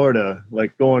in Florida,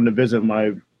 like going to visit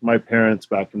my parents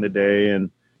back in the day,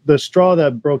 and the straw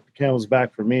that broke the camel's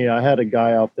back for me, I had a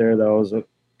guy out there that was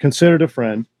considered a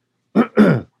friend,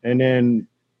 and then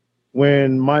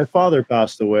when my father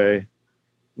passed away,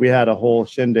 we had a whole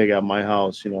shindig at my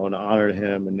house, in honor of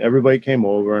him, and everybody came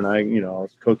over, and I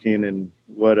was cooking and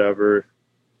whatever.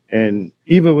 And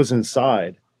Eva was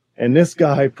inside, and this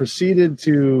guy proceeded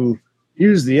to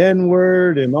use the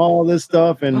N-word and all this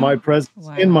stuff in my presence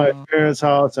in my parents'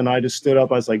 house. And I just stood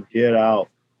up. I was like, get out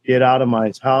of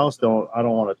my house. I don't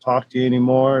want to talk to you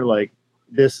anymore. Like,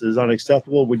 this is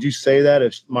unacceptable. Would you say that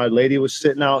if my lady was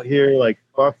sitting out here? Like,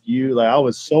 fuck you. Like, I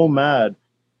was so mad,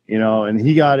 and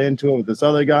he got into it with this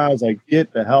other guy. I was like,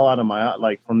 get the hell out of my,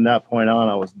 like, from that point on,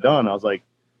 I was done. I was like,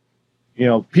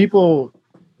 people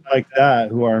like that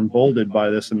who are emboldened by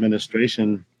this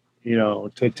administration,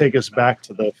 to take us back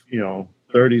to the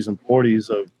 30s and 40s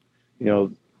of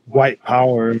white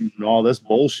power and all this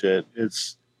bullshit.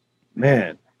 It's,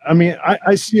 man,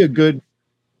 I see a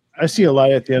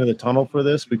light at the end of the tunnel for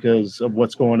this because of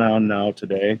what's going on now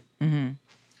today.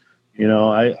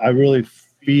 I really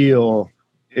feel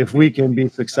if we can be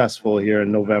successful here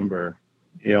in November,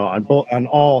 on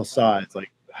all sides,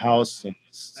 like House and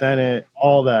Senate,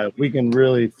 all that, we can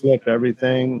really flip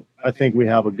everything. I think we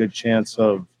have a good chance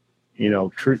of,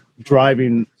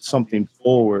 driving something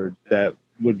forward that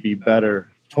would be better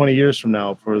 20 years from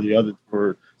now for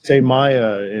say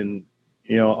Maya and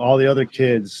you know, all the other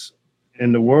kids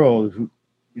in the world who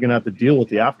you're gonna have to deal with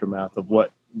the aftermath of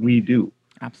what we do.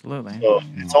 Absolutely. So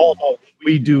it's all about what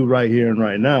we do right here and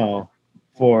right now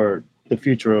for the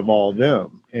future of all of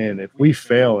them. And if we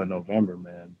fail in November,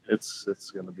 man, it's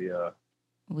gonna be a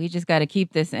We just got to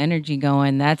keep this energy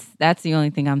going. That's the only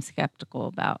thing I'm skeptical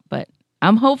about. But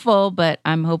I'm hopeful, but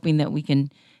I'm hoping that we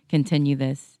can continue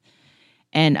this.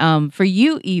 And for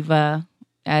you, Eva,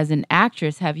 as an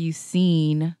actress, have you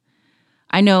seen,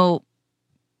 I know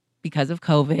because of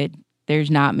COVID,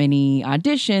 there's not many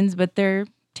auditions, but they're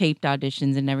taped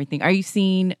auditions and everything. Are you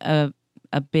seeing a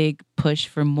big push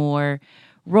for more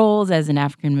roles as an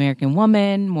African American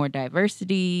woman, more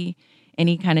diversity,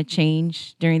 any kind of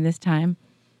change during this time?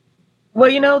 Well,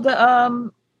 you know,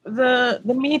 the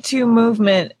Me Too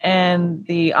movement and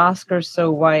the Oscars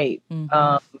So White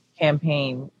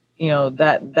campaign, you know,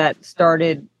 that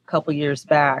started a couple years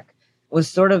back, was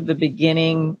sort of the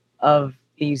beginning of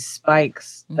these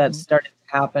spikes that started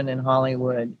to happen in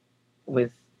Hollywood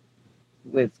with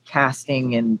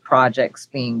casting and projects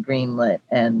being greenlit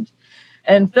and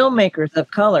filmmakers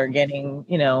of color getting,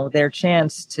 you know, their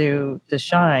chance to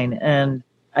shine. And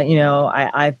you know,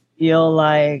 I feel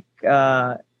like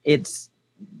it's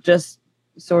just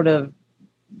sort of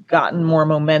gotten more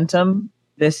momentum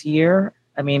this year.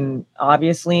 I mean,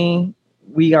 obviously,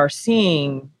 we are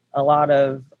seeing a lot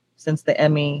of, since the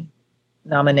Emmy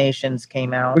nominations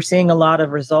came out, we're seeing a lot of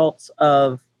results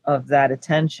of that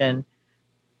attention.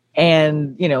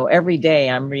 And, you know, every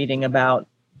day I'm reading about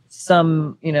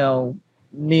some, you know,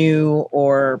 new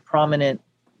or prominent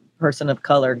person of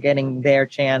color getting their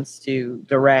chance to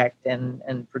direct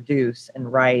and produce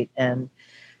and write. And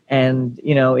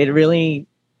you know, it really,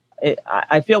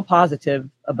 I feel positive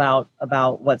about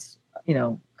what's, you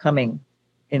know, coming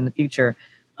in the future.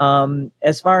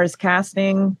 As far as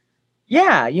casting,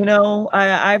 yeah, you know,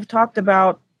 I've talked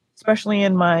about, especially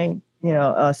in my, you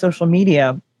know, social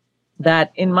media,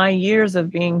 that in my years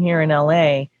of being here in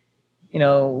LA, you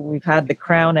know, we've had the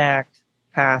Crown Act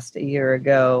passed a year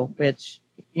ago, which,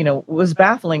 you know, was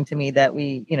baffling to me that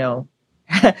we, you know,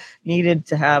 needed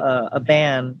to have a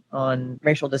ban on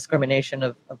racial discrimination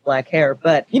of black hair.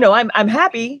 But, you know, I'm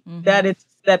happy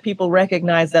that people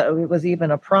recognize that it was even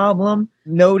a problem.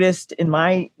 Noticed in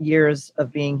my years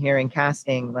of being here in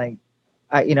casting, like,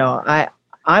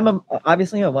 I'm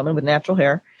obviously a woman with natural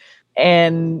hair,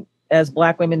 and as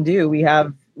Black women do, we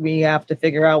have to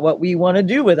figure out what we want to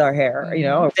do with our hair. You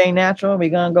know, stay natural, we're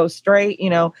gonna go straight. You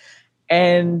know,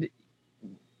 and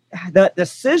the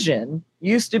decision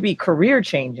used to be career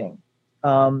changing.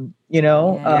 You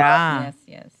know,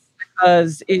 Yes.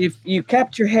 because if you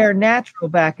kept your hair natural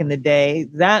back in the day,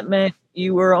 that meant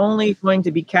you were only going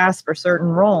to be cast for certain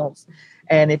roles.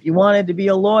 And if you wanted to be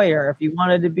a lawyer, if you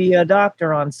wanted to be a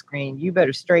doctor on screen, you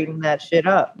better straighten that shit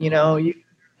up. You know, you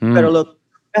better look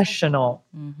professional,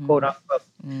 quote unquote.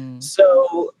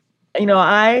 So, you know,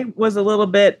 I was a little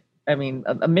bit, I mean,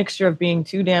 a mixture of being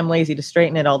too damn lazy to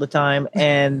straighten it all the time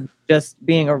and just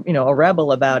being a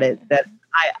rebel about it. That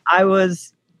I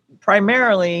was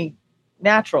primarily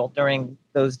natural during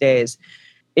those days.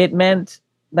 It meant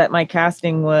that my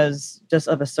casting was just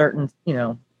of a certain,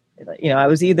 I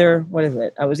was either,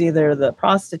 I was either the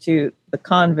prostitute, the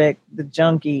convict, the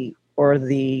junkie, or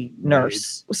the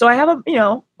nurse. So I have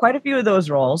quite a few of those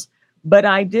roles, but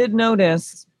I did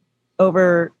notice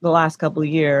over the last couple of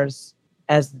years,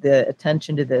 as the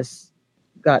attention to this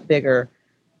got bigger,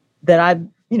 that I've,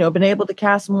 been able to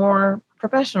cast more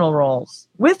professional roles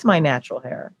with my natural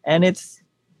hair. And it's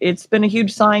been a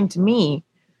huge sign to me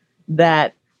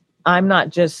that I'm not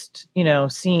just,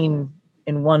 seen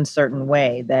in one certain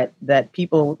way, that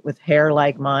people with hair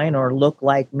like mine or look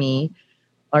like me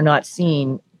are not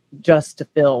seen just to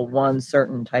fill one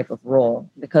certain type of role,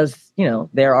 because,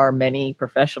 there are many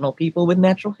professional people with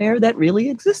natural hair that really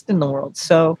exist in the world.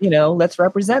 So, let's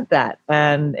represent that.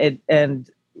 And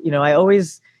I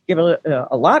always give a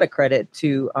lot of credit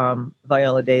to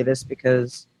Viola Davis,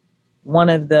 because one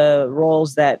of the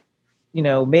roles that,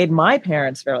 made my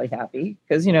parents fairly happy,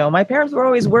 because, my parents were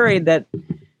always worried that,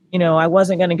 I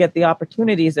wasn't going to get the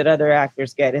opportunities that other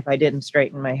actors get if I didn't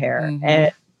straighten my hair.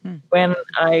 And when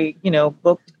I,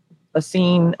 booked a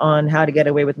scene on How to Get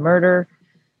Away with Murder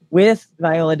with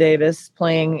Viola Davis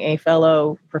playing a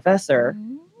fellow professor,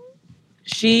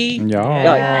 she loved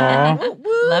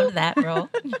that role.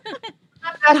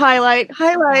 that highlight.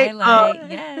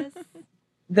 Yes.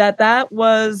 That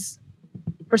was,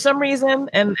 for some reason,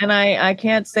 and I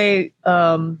can't say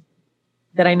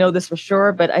that I know this for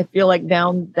sure, but I feel like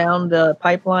down the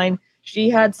pipeline, she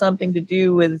had something to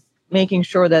do with making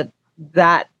sure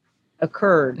that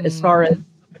occurred, as far as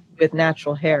with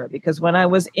natural hair, because when I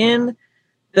was in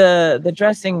the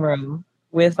dressing room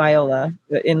with Viola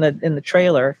in the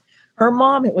trailer, her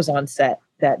mom was on set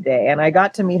that day, and I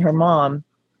got to meet her mom.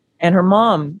 And her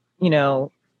mom,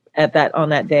 on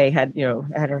that day had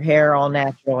her hair all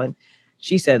natural, and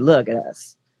she said, "Look at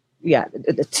us, we got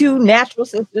the two natural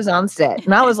sisters on set."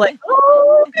 And I was like,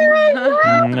 "Oh,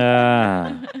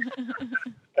 Nah.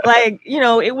 like,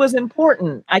 it was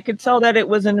important. I could tell that it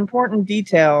was an important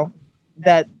detail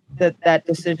that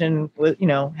decision was,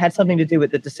 had something to do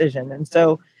with the decision. And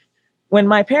so when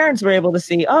my parents were able to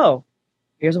see, oh,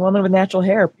 here's a woman with natural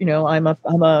hair, I'm a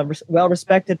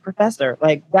well-respected professor,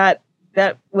 like that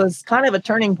was kind of a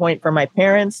turning point for my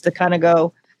parents to kind of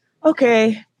go,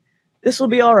 okay, this will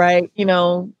be all right,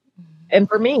 and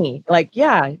for me, like,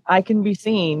 yeah, I can be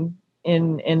seen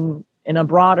in a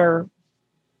broader,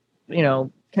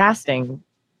 casting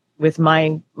with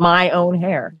my own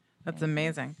hair. That's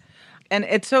amazing. And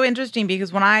it's so interesting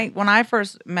because when I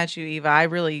first met you, Eva, I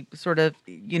really sort of,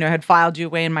 had filed you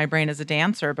away in my brain as a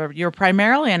dancer, but you're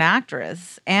primarily an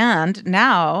actress and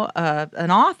now an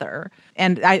author.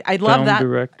 And I love that.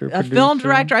 A film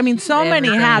director. I mean, so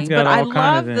many hats, but I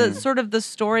love the sort of the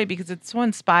story because it's so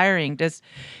inspiring. Just,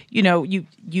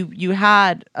 you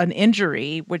had an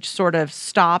injury which sort of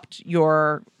stopped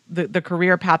the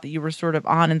career path that you were sort of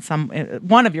on in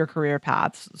one of your career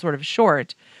paths, sort of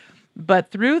short.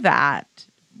 But through that,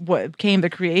 what came the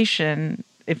creation,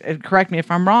 correct me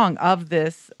if I'm wrong, of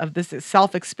this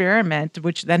self-experiment,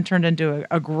 which then turned into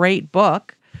a great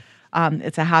book.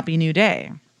 It's A Happy New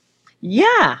Day.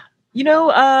 Yeah.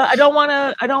 I don't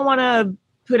want to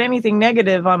put anything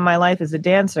negative on my life as a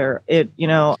dancer. It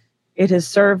has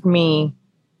served me,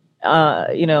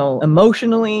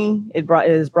 emotionally. It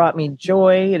has brought me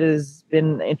joy. It has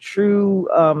been a true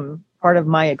part of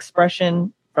my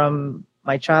expression from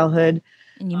my childhood.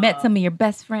 And you met some of your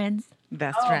best friends.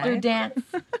 That's right. Through dance.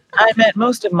 I met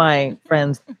most of my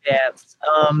friends through dance.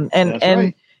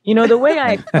 Right. The way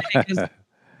I explain it is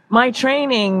my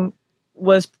training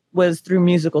was through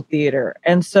musical theater.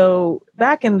 And so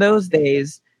back in those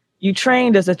days, you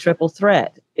trained as a triple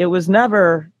threat. It was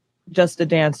never just a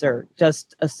dancer,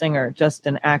 just a singer, just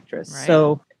an actress. Right.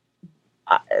 So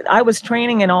I was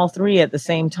training in all three at the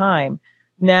same time.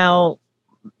 Now,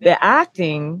 the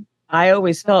acting, I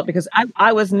always felt, because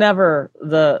I was never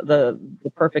the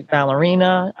perfect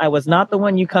ballerina. I was not the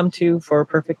one you come to for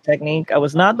perfect technique. I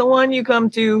was not the one you come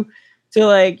to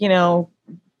like,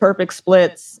 perfect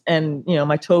splits and,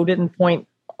 my toe didn't point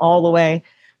all the way.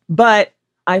 But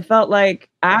I felt like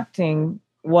acting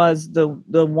was the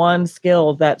one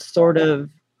skill that sort of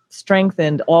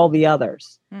strengthened all the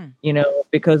others,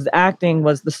 because acting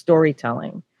was the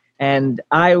storytelling. And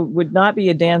I would not be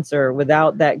a dancer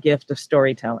without that gift of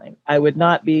storytelling. I would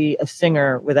not be a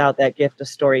singer without that gift of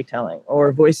storytelling, or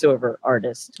a voiceover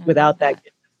artist without that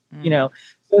gift,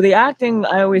 So the acting,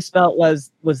 I always felt was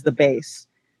the base,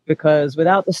 because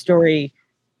without the story,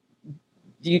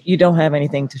 you don't have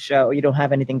anything to show. You don't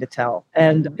have anything to tell.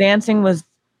 And dancing was,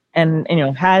 and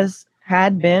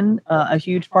had been a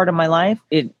huge part of my life.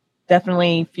 It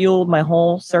definitely fueled my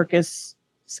whole circus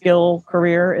skill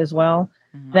career as well.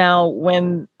 Mm-hmm. Now,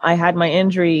 when I had my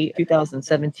injury in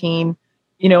 2017,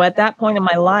 at that point in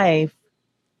my life,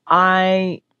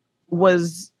 I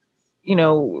was,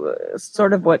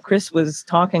 sort of what Chris was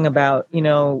talking about,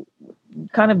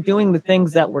 kind of doing the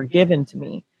things that were given to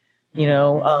me,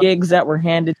 gigs that were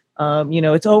handed.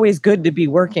 It's always good to be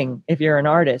working if you're an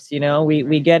artist.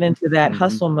 We get into that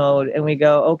hustle mode and we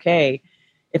go, okay,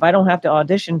 if I don't have to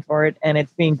audition for it and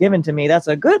it's being given to me, that's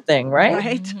a good thing,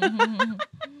 right?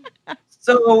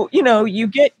 So, you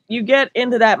get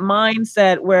into that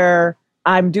mindset where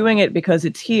I'm doing it because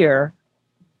it's here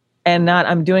and not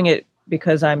I'm doing it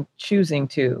because I'm choosing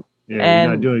to. Yeah, and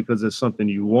you're not doing it because it's something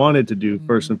you wanted to do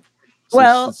first.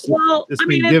 It's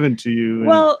being given to you.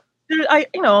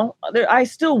 I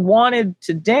still wanted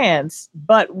to dance,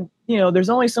 but there's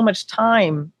only so much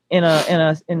time in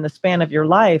the span of your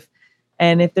life.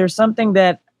 And if there's something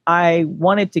that I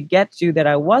wanted to get to that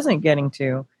I wasn't getting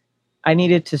to, I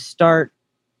needed to start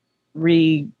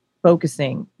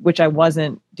refocusing, which I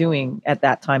wasn't doing at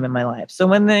that time in my life. So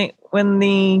when I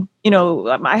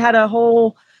had a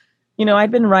whole,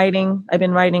 I've been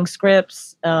writing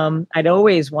scripts. I'd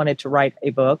always wanted to write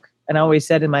a book, and I always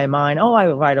said in my mind, oh, I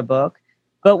would write a book.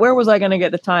 But where was I going to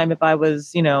get the time if I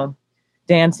was,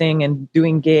 dancing and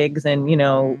doing gigs and,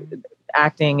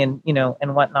 acting and,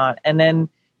 and whatnot. And then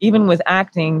even with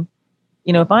acting,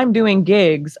 if I'm doing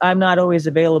gigs, I'm not always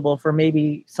available for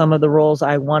maybe some of the roles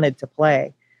I wanted to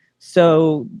play.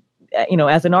 So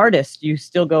as an artist, you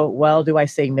still go, well, do I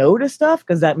say no to stuff?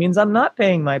 Because that means I'm not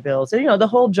paying my bills. And, the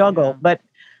whole juggle. Yeah. But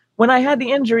when I had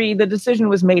the injury, the decision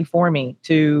was made for me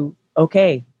to,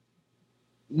 okay,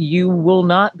 you will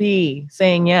not be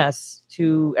saying yes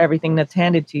to everything that's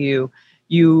handed to you.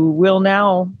 You will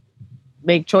now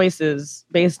make choices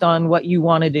based on what you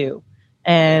want to do.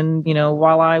 And,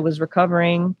 while I was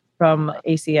recovering from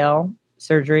ACL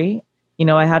surgery,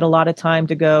 I had a lot of time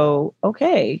to go,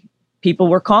 okay, people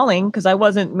were calling because I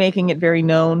wasn't making it very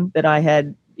known that I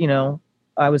had,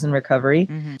 I was in recovery.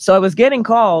 Mm-hmm. So I was getting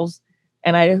calls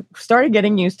and I started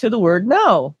getting used to the word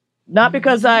no. Not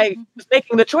because I was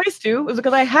making the choice to, it was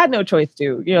because I had no choice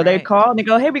to. They'd Right. call and they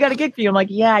go, hey, we got a gig for you. I'm like,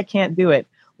 yeah, I can't do it.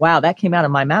 Wow, that came out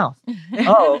of my mouth.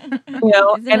 Oh,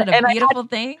 Isn't it a beautiful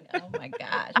thing? Oh my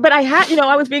gosh. But I had,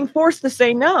 I was being forced to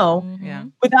say no Yeah.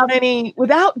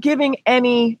 without giving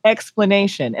any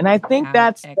explanation. And I think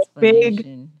that's a big,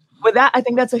 I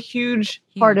think that's a huge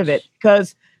part of it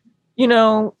because,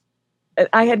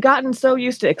 I had gotten so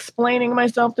used to explaining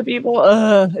myself to people.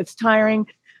 It's tiring.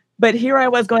 But here I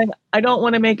was going, I don't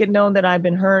want to make it known that I've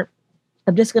been hurt.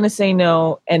 I'm just going to say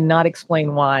no and not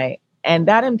explain why. And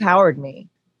that empowered me.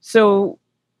 So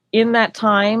in that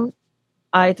time,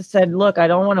 I said, look, I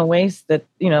don't want to waste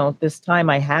this time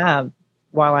I have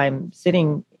while I'm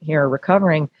sitting here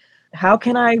recovering. How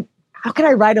can I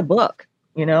write a book?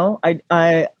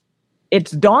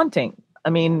 It's daunting. I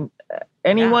mean,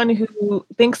 anyone who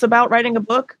thinks about writing a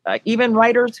book, even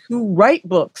writers who write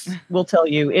books will tell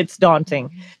you it's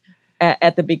daunting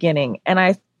at the beginning. And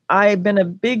I've been a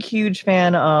big, huge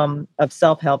fan of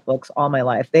self-help books all my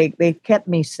life. They've kept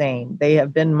me sane. They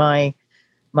have been my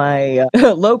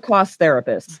low-cost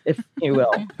therapist, if you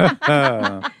will.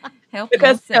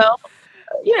 Because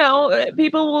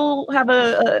people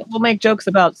will make jokes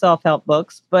about self-help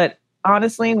books, but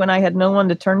honestly, when I had no one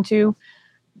to turn to,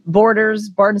 Borders,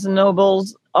 Barnes and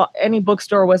Nobles, any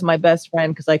bookstore was my best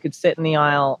friend because I could sit in the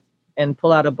aisle and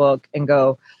pull out a book and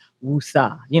go,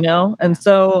 woosah, And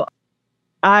so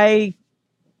I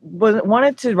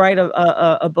wanted to write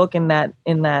a book in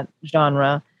that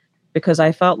genre because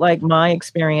I felt like my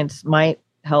experience might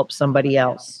help somebody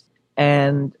else.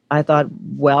 And I thought,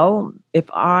 well, if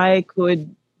I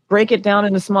could break it down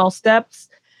into small steps,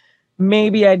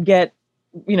 maybe I'd get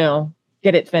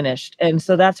it finished. And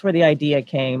so that's where the idea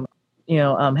came.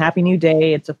 Happy New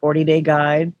Day. It's a 40-day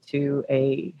guide to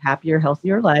a happier,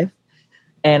 healthier life.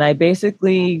 And I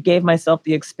basically gave myself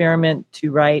the experiment to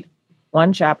write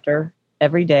one chapter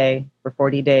every day for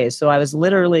 40 days. So I was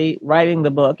literally writing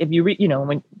the book. If you read,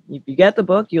 if you get the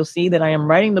book, you'll see that I am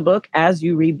writing the book as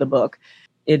you read the book.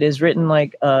 It is written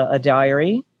like a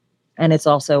diary, and it's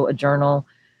also a journal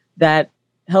that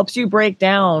helps you break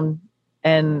down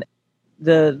and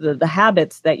the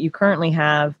habits that you currently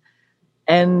have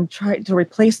and try to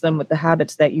replace them with the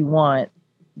habits that you want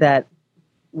that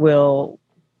will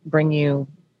bring you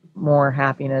more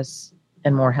happiness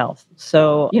and more health.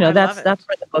 So, that's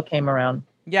where the book came around.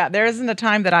 Yeah, there isn't a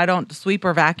time that I don't sweep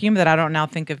or vacuum that I don't now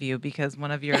think of you because in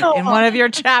one of your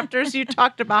chapters you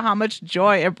talked about how much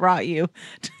joy it brought you.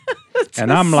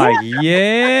 And I'm like,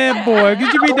 yeah, boy,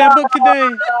 did you read that book today?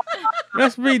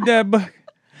 Let's read that book.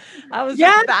 I was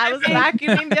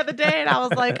vacuuming the other day and I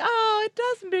was like, oh, it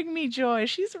does bring me joy.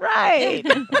 She's right.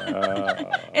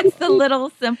 It's the little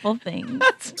simple things.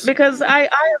 Because I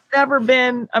have never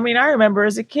been, I remember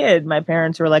as a kid, my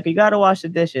parents were like, you got to wash the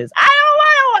dishes. I don't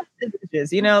want to wash the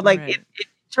dishes. Right. It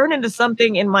turned into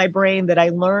something in my brain that I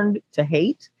learned to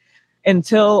hate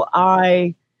until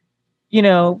I,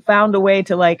 found a way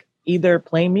to either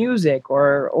play music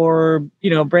or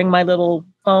bring my little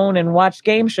phone and watch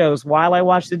game shows while I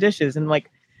watch the dishes. And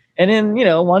then,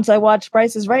 once I watch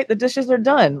Price is Right, the dishes are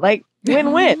done.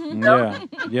 Win-win.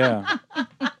 Yeah.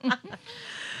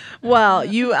 Well,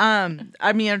 you,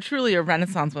 are truly a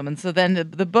Renaissance woman. So then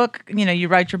the book, you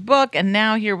write your book and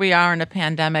now here we are in a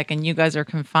pandemic and you guys are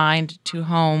confined to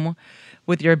home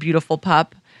with your beautiful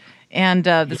pup. And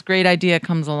this great idea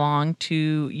comes along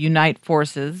to unite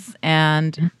forces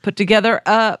and put together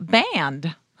a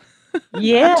band.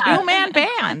 Yeah. A 2-man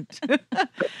band.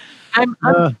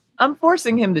 I'm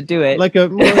forcing him to do it.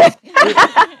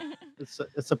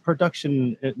 It's a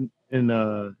production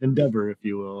endeavor, if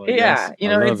you will. I yeah, guess.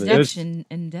 it's Production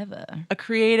endeavor. A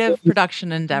creative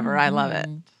production endeavor. I love it.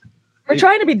 We're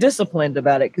trying to be disciplined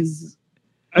about it because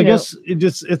I guess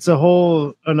it's a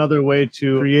whole another way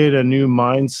to create a new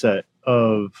mindset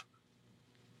of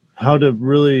how to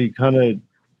really kind of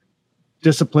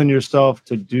discipline yourself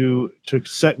to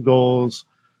set goals,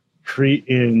 create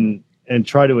and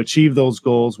try to achieve those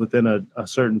goals within a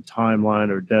certain timeline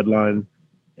or deadline,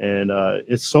 And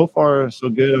it's so far so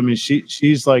good. I mean,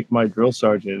 she's like my drill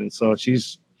sergeant, and so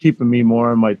she's keeping me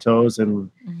more on my toes and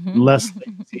less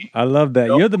lazy. I love that.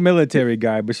 You're the military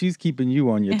guy, but she's keeping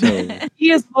you on your toes.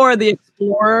 He is more the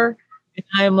explorer, and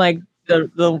I'm like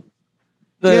the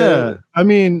Yeah. I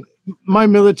mean, my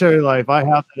military life, I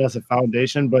have that as a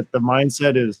foundation, but the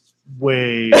mindset is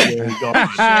way gone.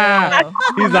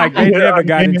 He's like, they never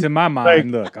got into my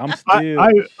mind. Look, I'm still.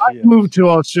 I moved to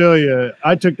Australia.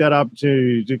 I took that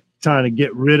opportunity to kind of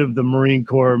get rid of the Marine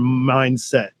Corps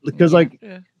mindset because,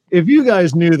 if you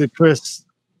guys knew the Chris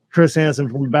Hansen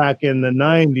from back in the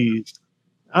 90s,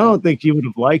 I don't think he would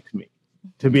have liked me,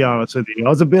 to be honest with you. I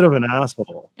was a bit of an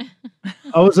asshole.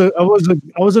 I was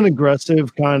an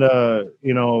aggressive kind of,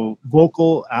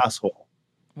 vocal asshole.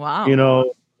 Wow.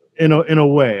 In a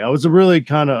way. I was really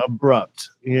kind of abrupt,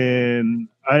 and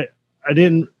I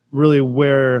didn't really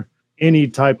wear any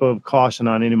type of caution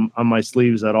on my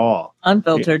sleeves at all.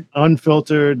 unfiltered.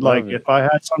 Unfiltered. Like if I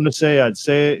had something to say, I'd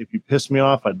say it. If you pissed me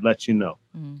off, I'd let you know.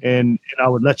 And I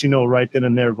would let you know right then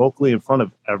and there, vocally in front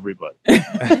of everybody.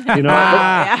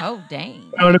 Oh, dang.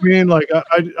 You know what I mean? Like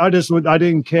I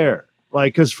didn't care.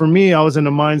 Like, because for me, I was in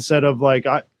a mindset of like,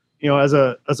 as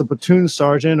a platoon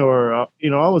sergeant, or I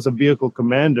was a vehicle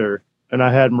commander, and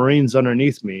I had Marines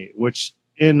underneath me, which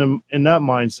in that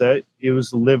mindset, it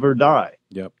was live or die.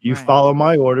 Yep. You follow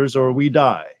my orders or we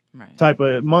die, type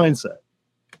of mindset.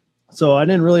 So I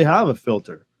didn't really have a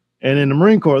filter. And in the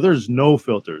Marine Corps, there's no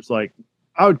filters. Like,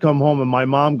 I would come home and my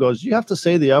mom goes, "You have to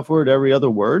say the F word every other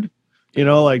word,"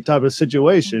 like type of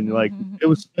situation. Like it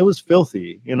was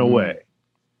filthy in a way.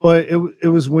 But it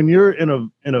was when you're in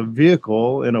a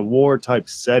vehicle in a war type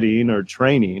setting or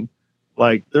training,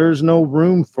 like there's no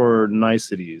room for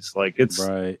niceties. Like it's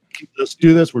let's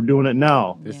do this. We're doing it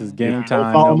now. This is game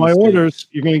time. Follow my orders.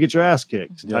 You're gonna get your ass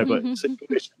kicked. Type of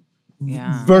situation.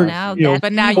 Yeah. But now you're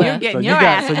getting your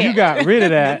ass kicked. So you got rid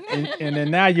of that, and then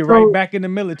now you're right back in the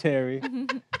military.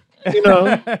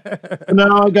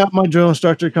 Now I got my drill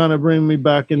instructor kind of bringing me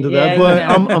back into that, but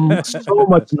I'm so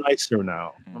much nicer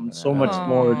now. I'm so much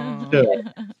more chill.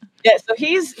 Yeah, so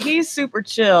he's super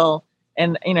chill,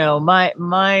 and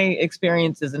my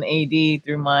experience as an AD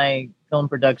through my film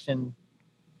production,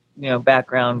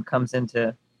 background comes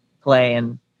into play,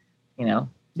 and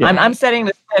I'm setting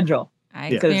the schedule. I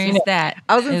experienced that.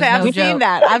 I was gonna say I've seen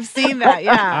that. I've seen that.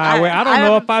 Yeah. I don't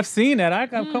know if I've seen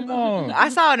that. Come on. I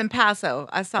saw it in Paso.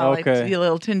 I saw the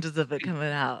little tinges of it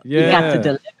coming out. Yeah. You have to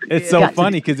deliver. It's so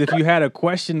funny because if you had a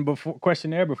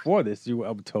questionnaire before this, I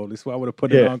would have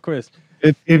put it on Chris.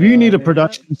 If you need a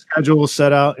production schedule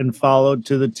set out and followed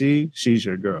to the T, she's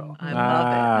your girl.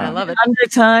 I love it. Under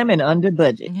time and under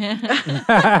budget.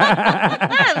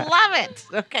 I love it.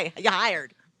 Okay, you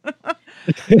hired.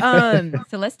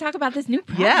 So let's talk about this new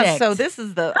project. Yeah, so this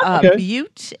is the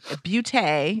Butte and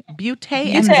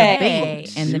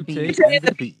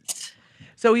the Beat.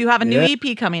 So you have a new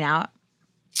EP coming out.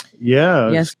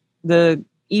 Yeah. Yes. The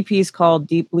EP is called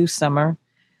Deep Blue Summer.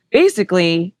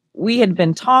 Basically, we had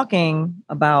been talking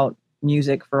about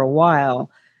music for a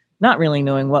while, not really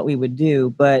knowing what we would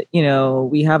do, but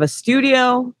we have a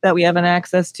studio that we have an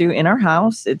access to in our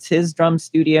house. It's his drum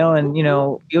studio, and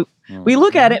we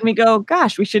look at it and we go,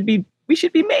 "Gosh, we should be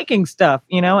making stuff,"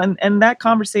 and that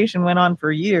conversation went on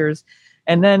for years,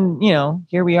 and then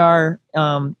here we are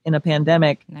in a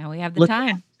pandemic. Now we have the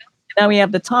time. Now we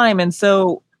have the time, and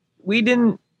so we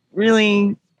didn't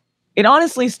really. It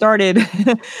honestly started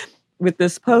with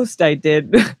this post I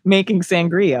did making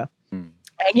sangria. And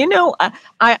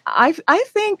I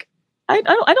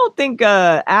don't think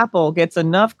Apple gets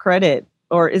enough credit,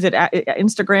 or is it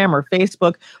Instagram or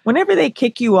Facebook? Whenever they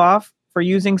kick you off for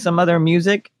using some other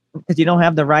music because you don't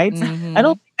have the rights, I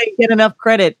don't think they get enough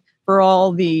credit for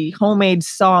all the homemade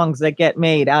songs that get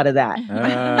made out of that.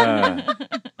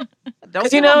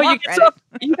 Because you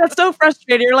got so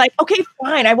frustrated. You're like, okay,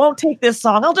 fine, I won't take this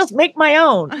song. I'll just make my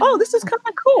own. Oh, this is kind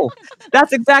of cool.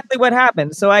 That's exactly what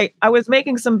happened. So I was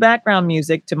making some background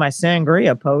music to my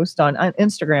sangria post on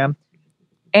Instagram,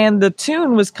 and the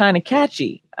tune was kind of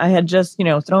catchy. I had just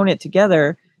thrown it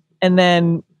together, and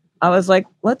then I was like,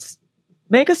 let's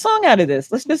make a song out of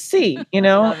this. Let's just see. I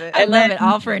love it.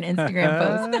 All for an Instagram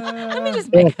post. Let me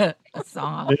just make a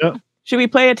song. Yeah. Should we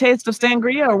play a taste of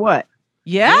sangria or what?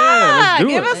 Yeah,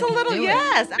 give us a Let's little do it.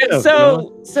 yes. Yeah,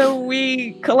 So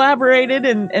we collaborated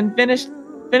and finished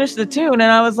the tune, and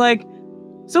I was like,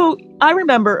 so I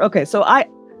remember. Okay, so a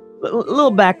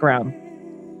little background.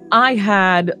 I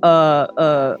had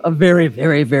a very,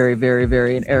 very, very, very,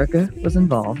 very, and Erica was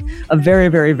involved. A very,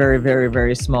 very, very, very,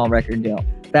 very small record deal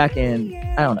back in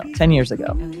 10 years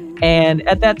ago, And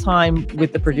at that time,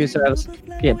 with the producer, I was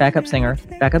backup singer,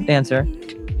 backup dancer.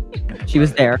 She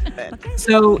was there.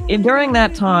 So during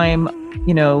that time,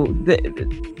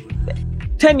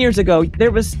 10 years ago,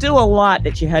 there was still a lot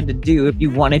that you had to do if you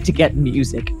wanted to get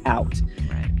music out.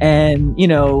 And,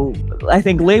 I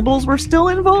think labels were still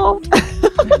involved.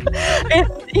 And,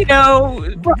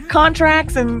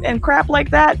 contracts and crap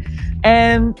like that.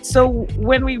 And so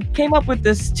when we came up with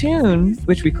this tune,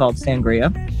 which we called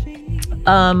Sangria,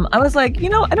 I was like,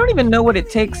 I don't even know what it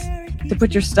takes to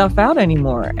put your stuff out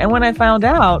anymore. And when I found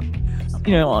out,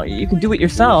 you can do it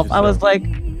yourself, I was like,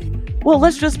 well,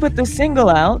 let's just put this single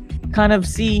out, kind of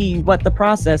see what the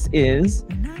process is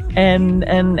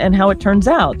and how it turns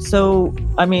out. So,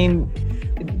 I mean,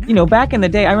 back in the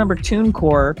day, I remember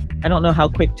TuneCore. I don't know how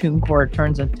quick TuneCore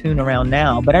turns a tune around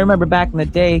now, but I remember back in the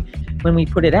day when we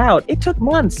put it out, it took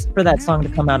months for that song to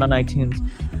come out on iTunes.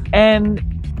 And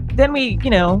then we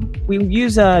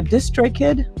use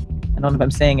DistroKid. I don't know if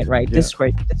I'm saying it right. Yeah.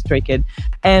 DistroKid.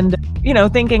 And,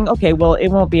 thinking, okay, well, it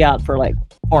won't be out for like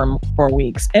 4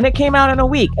 weeks. And it came out in a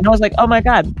week. And I was like, oh my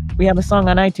God, we have a song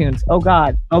on iTunes. Oh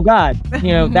God.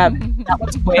 That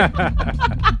was quick.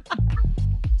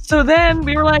 So then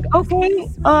we were like, okay,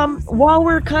 while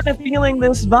we're kind of feeling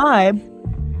this vibe,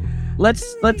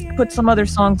 let's put some other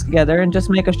songs together and just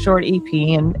make a short EP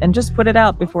and just put it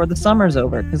out before the summer's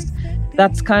over, because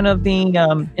that's kind of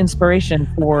the inspiration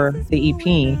for the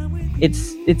EP.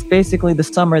 It's basically the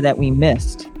summer that we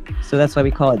missed. So that's why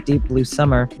we call it Deep Blue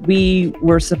Summer. We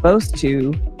were supposed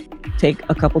to take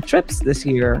a couple trips this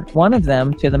year, one of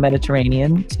them to the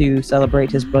Mediterranean to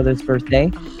celebrate his brother's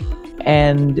birthday.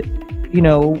 And,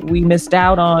 we missed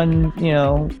out on,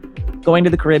 going to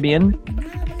the Caribbean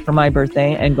for my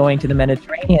birthday and going to the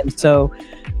Mediterranean. So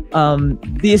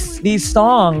these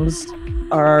songs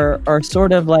are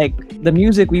sort of like the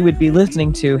music we would be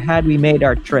listening to had we made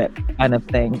our trip, kind of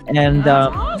thing. And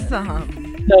that's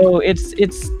awesome. So it's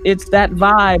that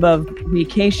vibe of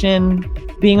vacation,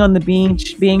 being on the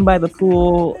beach, being by the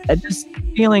pool, just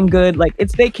feeling good. Like,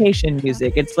 it's vacation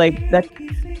music. It's like that.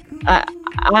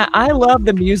 I love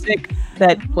the music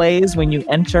that plays when you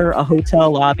enter a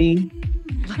hotel lobby.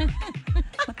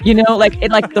 Like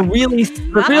the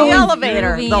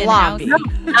elevator, the lobby.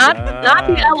 Not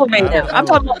the elevator. I'm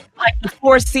talking about like the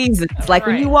Four Seasons. Like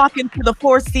when you walk into the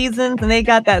Four Seasons and they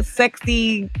got that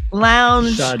sexy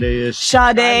lounge,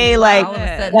 Sade, like all of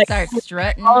a sudden start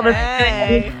strutting. All of a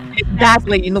sudden,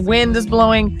 exactly. And the wind is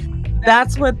blowing.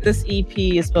 That's what this EP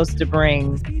is supposed to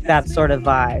bring, that sort of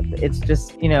vibe. It's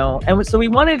just, and so we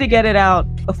wanted to get it out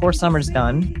before summer's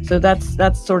done. So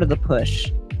that's sort of the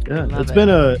push. Yeah, it's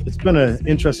been an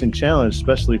interesting challenge,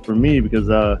 especially for me, because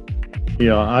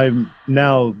I'm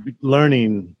now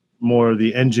learning more of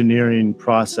the engineering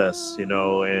process,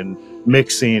 and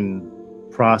mixing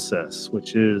process,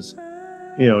 which is,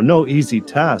 no easy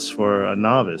task for a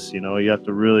novice. You have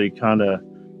to really kind of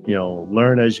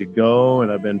learn as you go.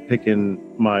 And I've been picking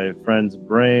my friends'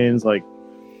 brains, like,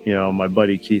 my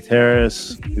buddy Keith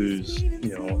Harris, who's,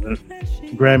 a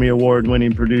Grammy Award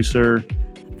winning producer,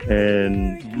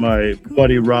 and my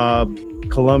buddy Rob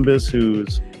Columbus, who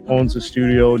owns a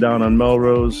studio down on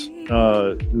Melrose,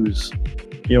 who's,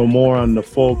 more on the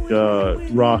folk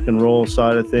rock and roll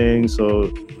side of things.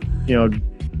 So,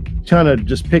 kind of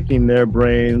just picking their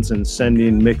brains and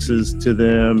sending mixes to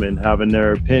them and having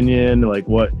their opinion, like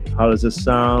how does this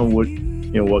sound? What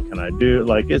can I do?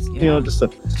 Like, it's,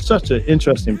 just such an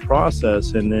interesting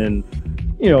process. And then,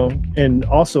 and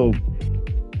also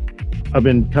I've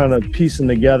been kind of piecing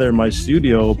together my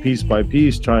studio piece by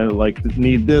piece, trying to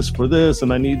need this for this,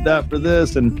 and I need that for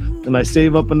this, and I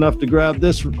save up enough to grab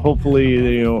this,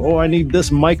 hopefully, I need this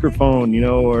microphone,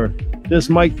 or this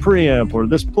mic preamp or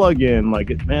this plug-in. Like,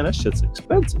 man, that shit's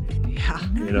expensive. Yeah.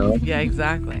 Yeah,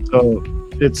 exactly. So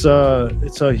it's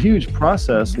a huge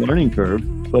process, learning curve,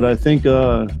 but I think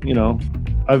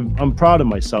I'm proud of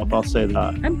myself. I'll say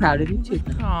that. I'm proud of you too.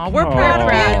 Oh, we're proud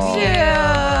of you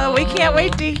too. We can't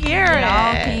wait to hear it. It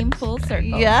all came full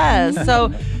circle. Yes.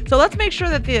 So let's make sure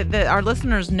that our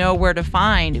listeners know where to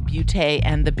find Butte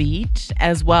and the Beat,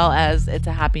 as well as It's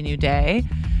a Happy New Day.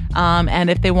 And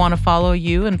if they want to follow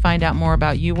you and find out more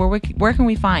about you, where can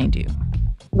we find you?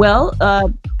 Well,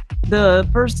 the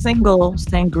first single,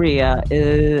 Sangria,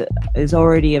 is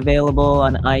already available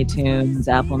on iTunes,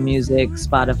 Apple Music,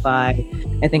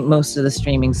 Spotify, I think most of the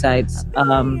streaming sites.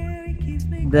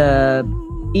 The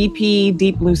EP,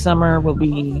 Deep Blue Summer, will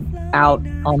be out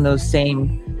on those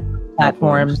same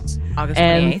platforms. August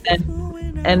 28th.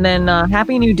 And then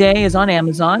Happy New Day is on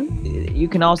Amazon. You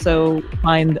can also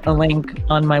find a link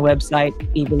on my website,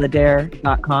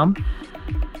 eviladair.com.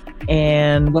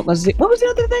 And what was it? What was the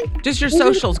other thing? Just your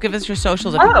socials. Give us your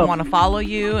socials if people want to follow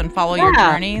you and follow your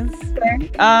journeys. Okay.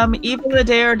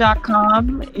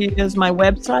 EvilAdare.com is my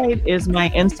website, is my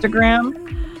Instagram.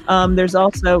 There's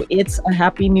also It's a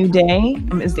Happy New Day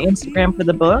is the Instagram for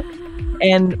the book.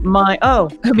 And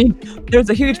there's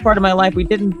a huge part of my life we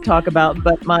didn't talk about,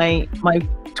 but my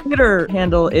Twitter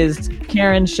handle is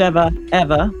Karen Sheva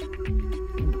Eva.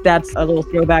 That's a little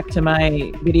throwback to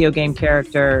my video game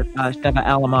character, Sheva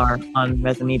Alomar on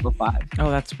Resident Evil 5. Oh,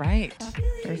 that's right.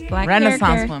 First black Renaissance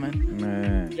character. woman.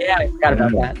 Man. Yeah, I forgot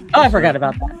about that. Oh, I forgot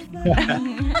about that.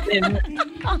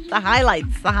 The highlights.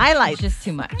 It's just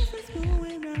too much.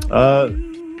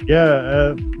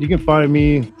 You can find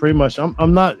me pretty much.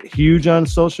 I'm not huge on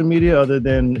social media other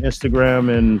than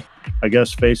Instagram and I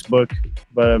guess Facebook,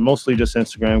 but mostly just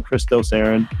Instagram, Christos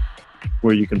Aaron,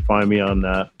 where you can find me on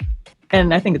that.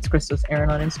 And I think it's Christos Aaron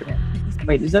on Instagram.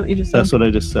 Wait, is that what you just said? That's what I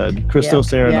just said.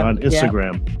 Christos Aaron on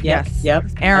Instagram. Yes.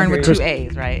 Yep. Aaron with 2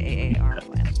 A's, right?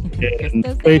 A-A-R-O-N.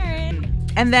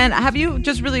 And then have you,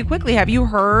 just really quickly, have you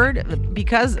heard,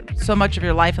 because so much of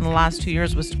your life in the last 2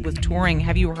 years was touring,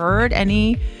 have you heard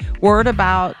any word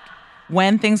about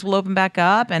when things will open back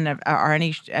up? And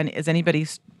is anybody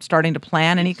starting to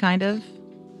plan any kind of?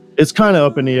 It's kind of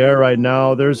up in the air right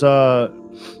now. There's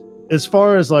as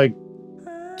far as like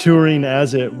touring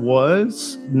as it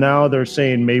was, now they're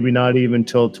saying maybe not even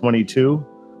till 22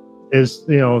 is,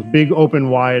 big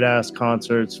open wide ass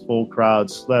concerts, full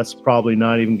crowds. That's probably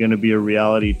not even going to be a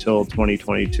reality till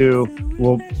 2022.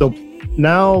 Well,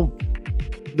 now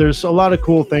there's a lot of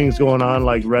cool things going on,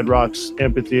 like Red Rocks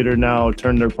Amphitheater now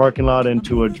turned their parking lot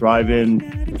into a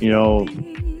drive-in,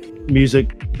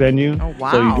 music venue. Oh,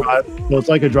 wow. So it's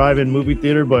like a drive-in movie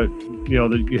theater, but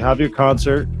you have your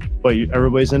concert, but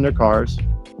everybody's in their cars.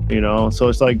 So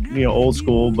it's like, old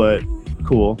school, but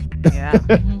cool. Yeah.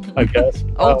 I guess.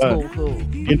 Old school cool.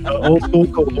 Old school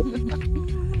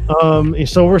cool.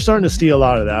 So we're starting to see a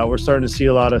lot of that. We're starting to see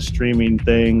a lot of streaming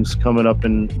things coming up.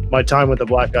 In my time with the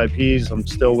Black Eyed Peas, I'm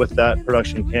still with that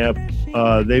production camp.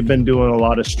 They've been doing a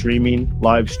lot of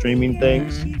live streaming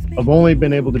things. Mm-hmm. I've only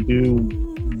been able to do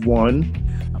one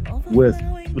with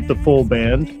the full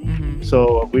band. Mm-hmm.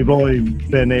 So we've only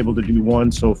been able to do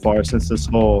one so far since this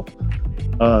whole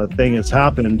thing has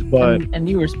happened. But and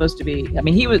you were supposed to be.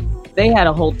 They had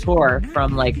a whole tour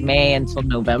from like May until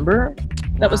November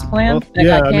that was planned. That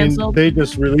got canceled. They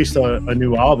just released a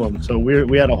new album, so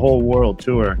we had a whole world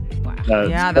tour. Wow.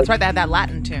 Yeah, that's right. They had that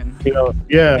Latin tune. So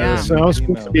I was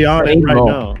supposed to be on it right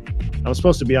now. I'm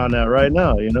supposed to be on that right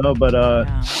now, but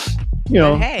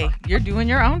But hey, you're doing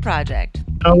your own project.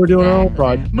 Now we're doing our own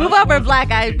project. Move over,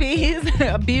 Black Eyed Peas,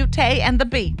 Butte and the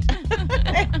Beat.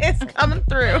 It's coming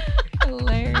through.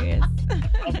 Hilarious.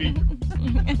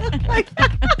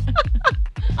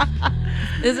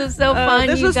 This was so fun.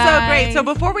 This was so great. So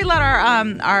before we let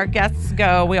our guests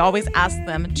go, we always ask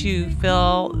them to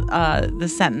fill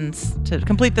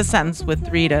complete the sentence with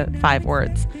 3 to 5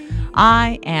 words.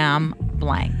 I am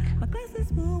blank.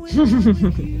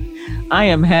 I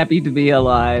am happy to be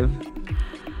alive.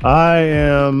 I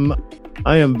am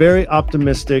very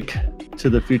optimistic to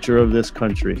the future of this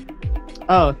country.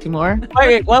 Oh, 2 more?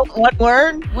 Wait, what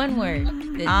word? One word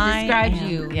that describes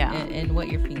you and what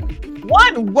you're feeling.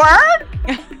 1 word?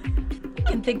 You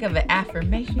can think of an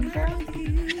affirmation, girl.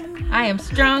 I am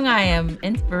strong. I am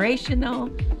inspirational.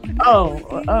 Oh,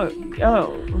 okay.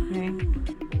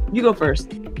 You go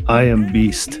first. I am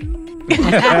beast.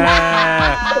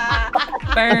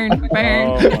 Burn. Oh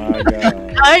my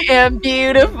God. I am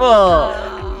beautiful.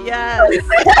 Yes.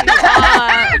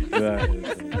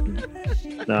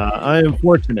 I am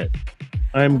fortunate.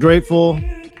 I am grateful.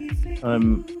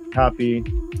 I'm happy.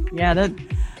 Yeah,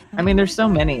 there's so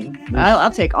many.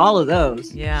 I'll take all of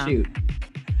those. Yeah. Shoot.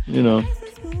 And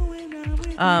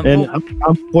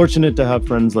I'm fortunate to have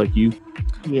friends like you.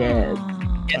 Yes.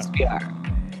 Yes, we are.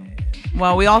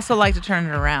 Well, we also like to turn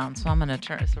it around, so we're gonna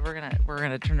turn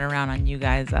it around on you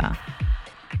guys.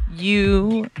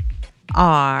 You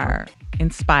are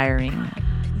inspiring.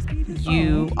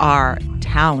 You are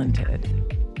talented.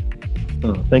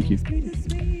 Oh, thank you.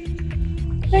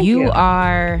 You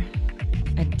are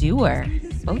a doer,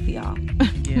 both of y'all.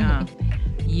 Yeah.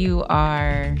 You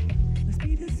are.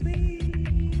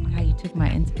 God, you took my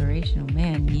inspirational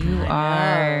man. You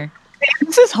are.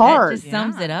 This is hard. That just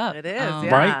sums it up. It is,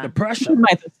 Right? The pressure.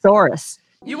 My thesaurus.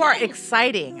 You are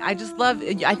exciting. I just love.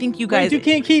 I think you guys. Wait, you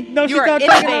can't keep. No, You she's are not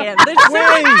talking innovative. about.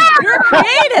 Wait. You're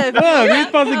creative. Look, you're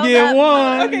supposed to get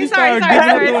one. Okay, You sorry.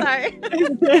 start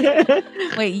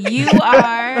Wait, you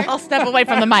are. I'll step away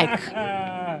from the mic.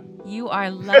 You are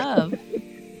love.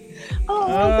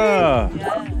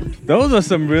 Those are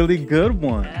some really good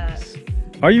ones.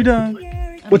 Are you done?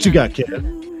 What you got, kid?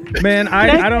 Man,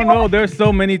 I don't know. There's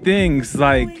so many things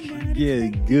like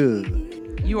good.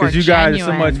 You are You guys are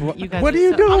so much. genuine. What are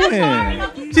you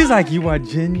doing? She's like, you are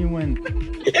genuine.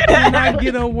 Can I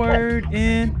get a word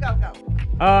in?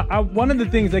 One of the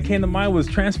things that came to mind was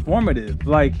transformative.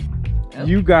 Like,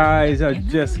 you guys are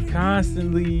just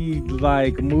constantly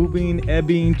like moving,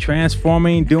 ebbing,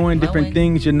 transforming, doing different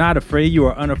things. You're not afraid. You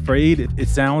are unafraid. It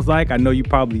sounds like. I know you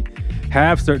probably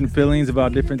have certain feelings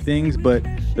about different things, but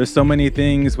there's so many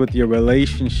things with your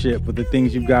relationship, with the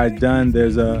things you guys done.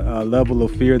 There's a level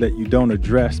of fear that you don't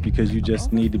address because you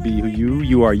just need to be who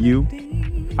you are. You.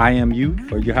 I am you.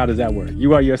 Or how does that work?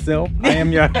 You are yourself. I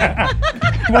am your.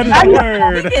 What is the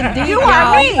word? You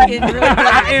are me.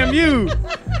 I am you.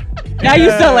 Now you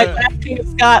sound like that King of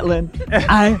Scotland.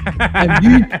 I am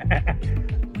you.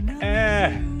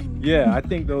 Yeah, I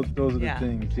think those are the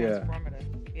things. Yeah.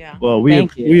 Yeah. Well,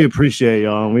 we appreciate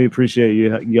y'all. And we appreciate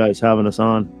you guys having us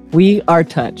on. We are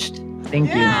touched. Thank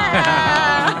you.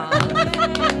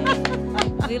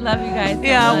 We love you guys. So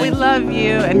Yeah, much. we love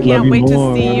you and We can't love wait you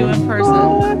more. to see you in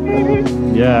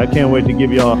person. Yeah, I can't wait to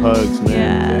give y'all hugs,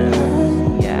 man.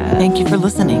 Yeah. Thank you for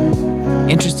listening.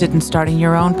 Interested in starting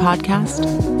your own podcast?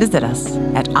 Visit us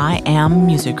at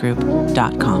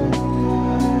IamMusicGroup.com.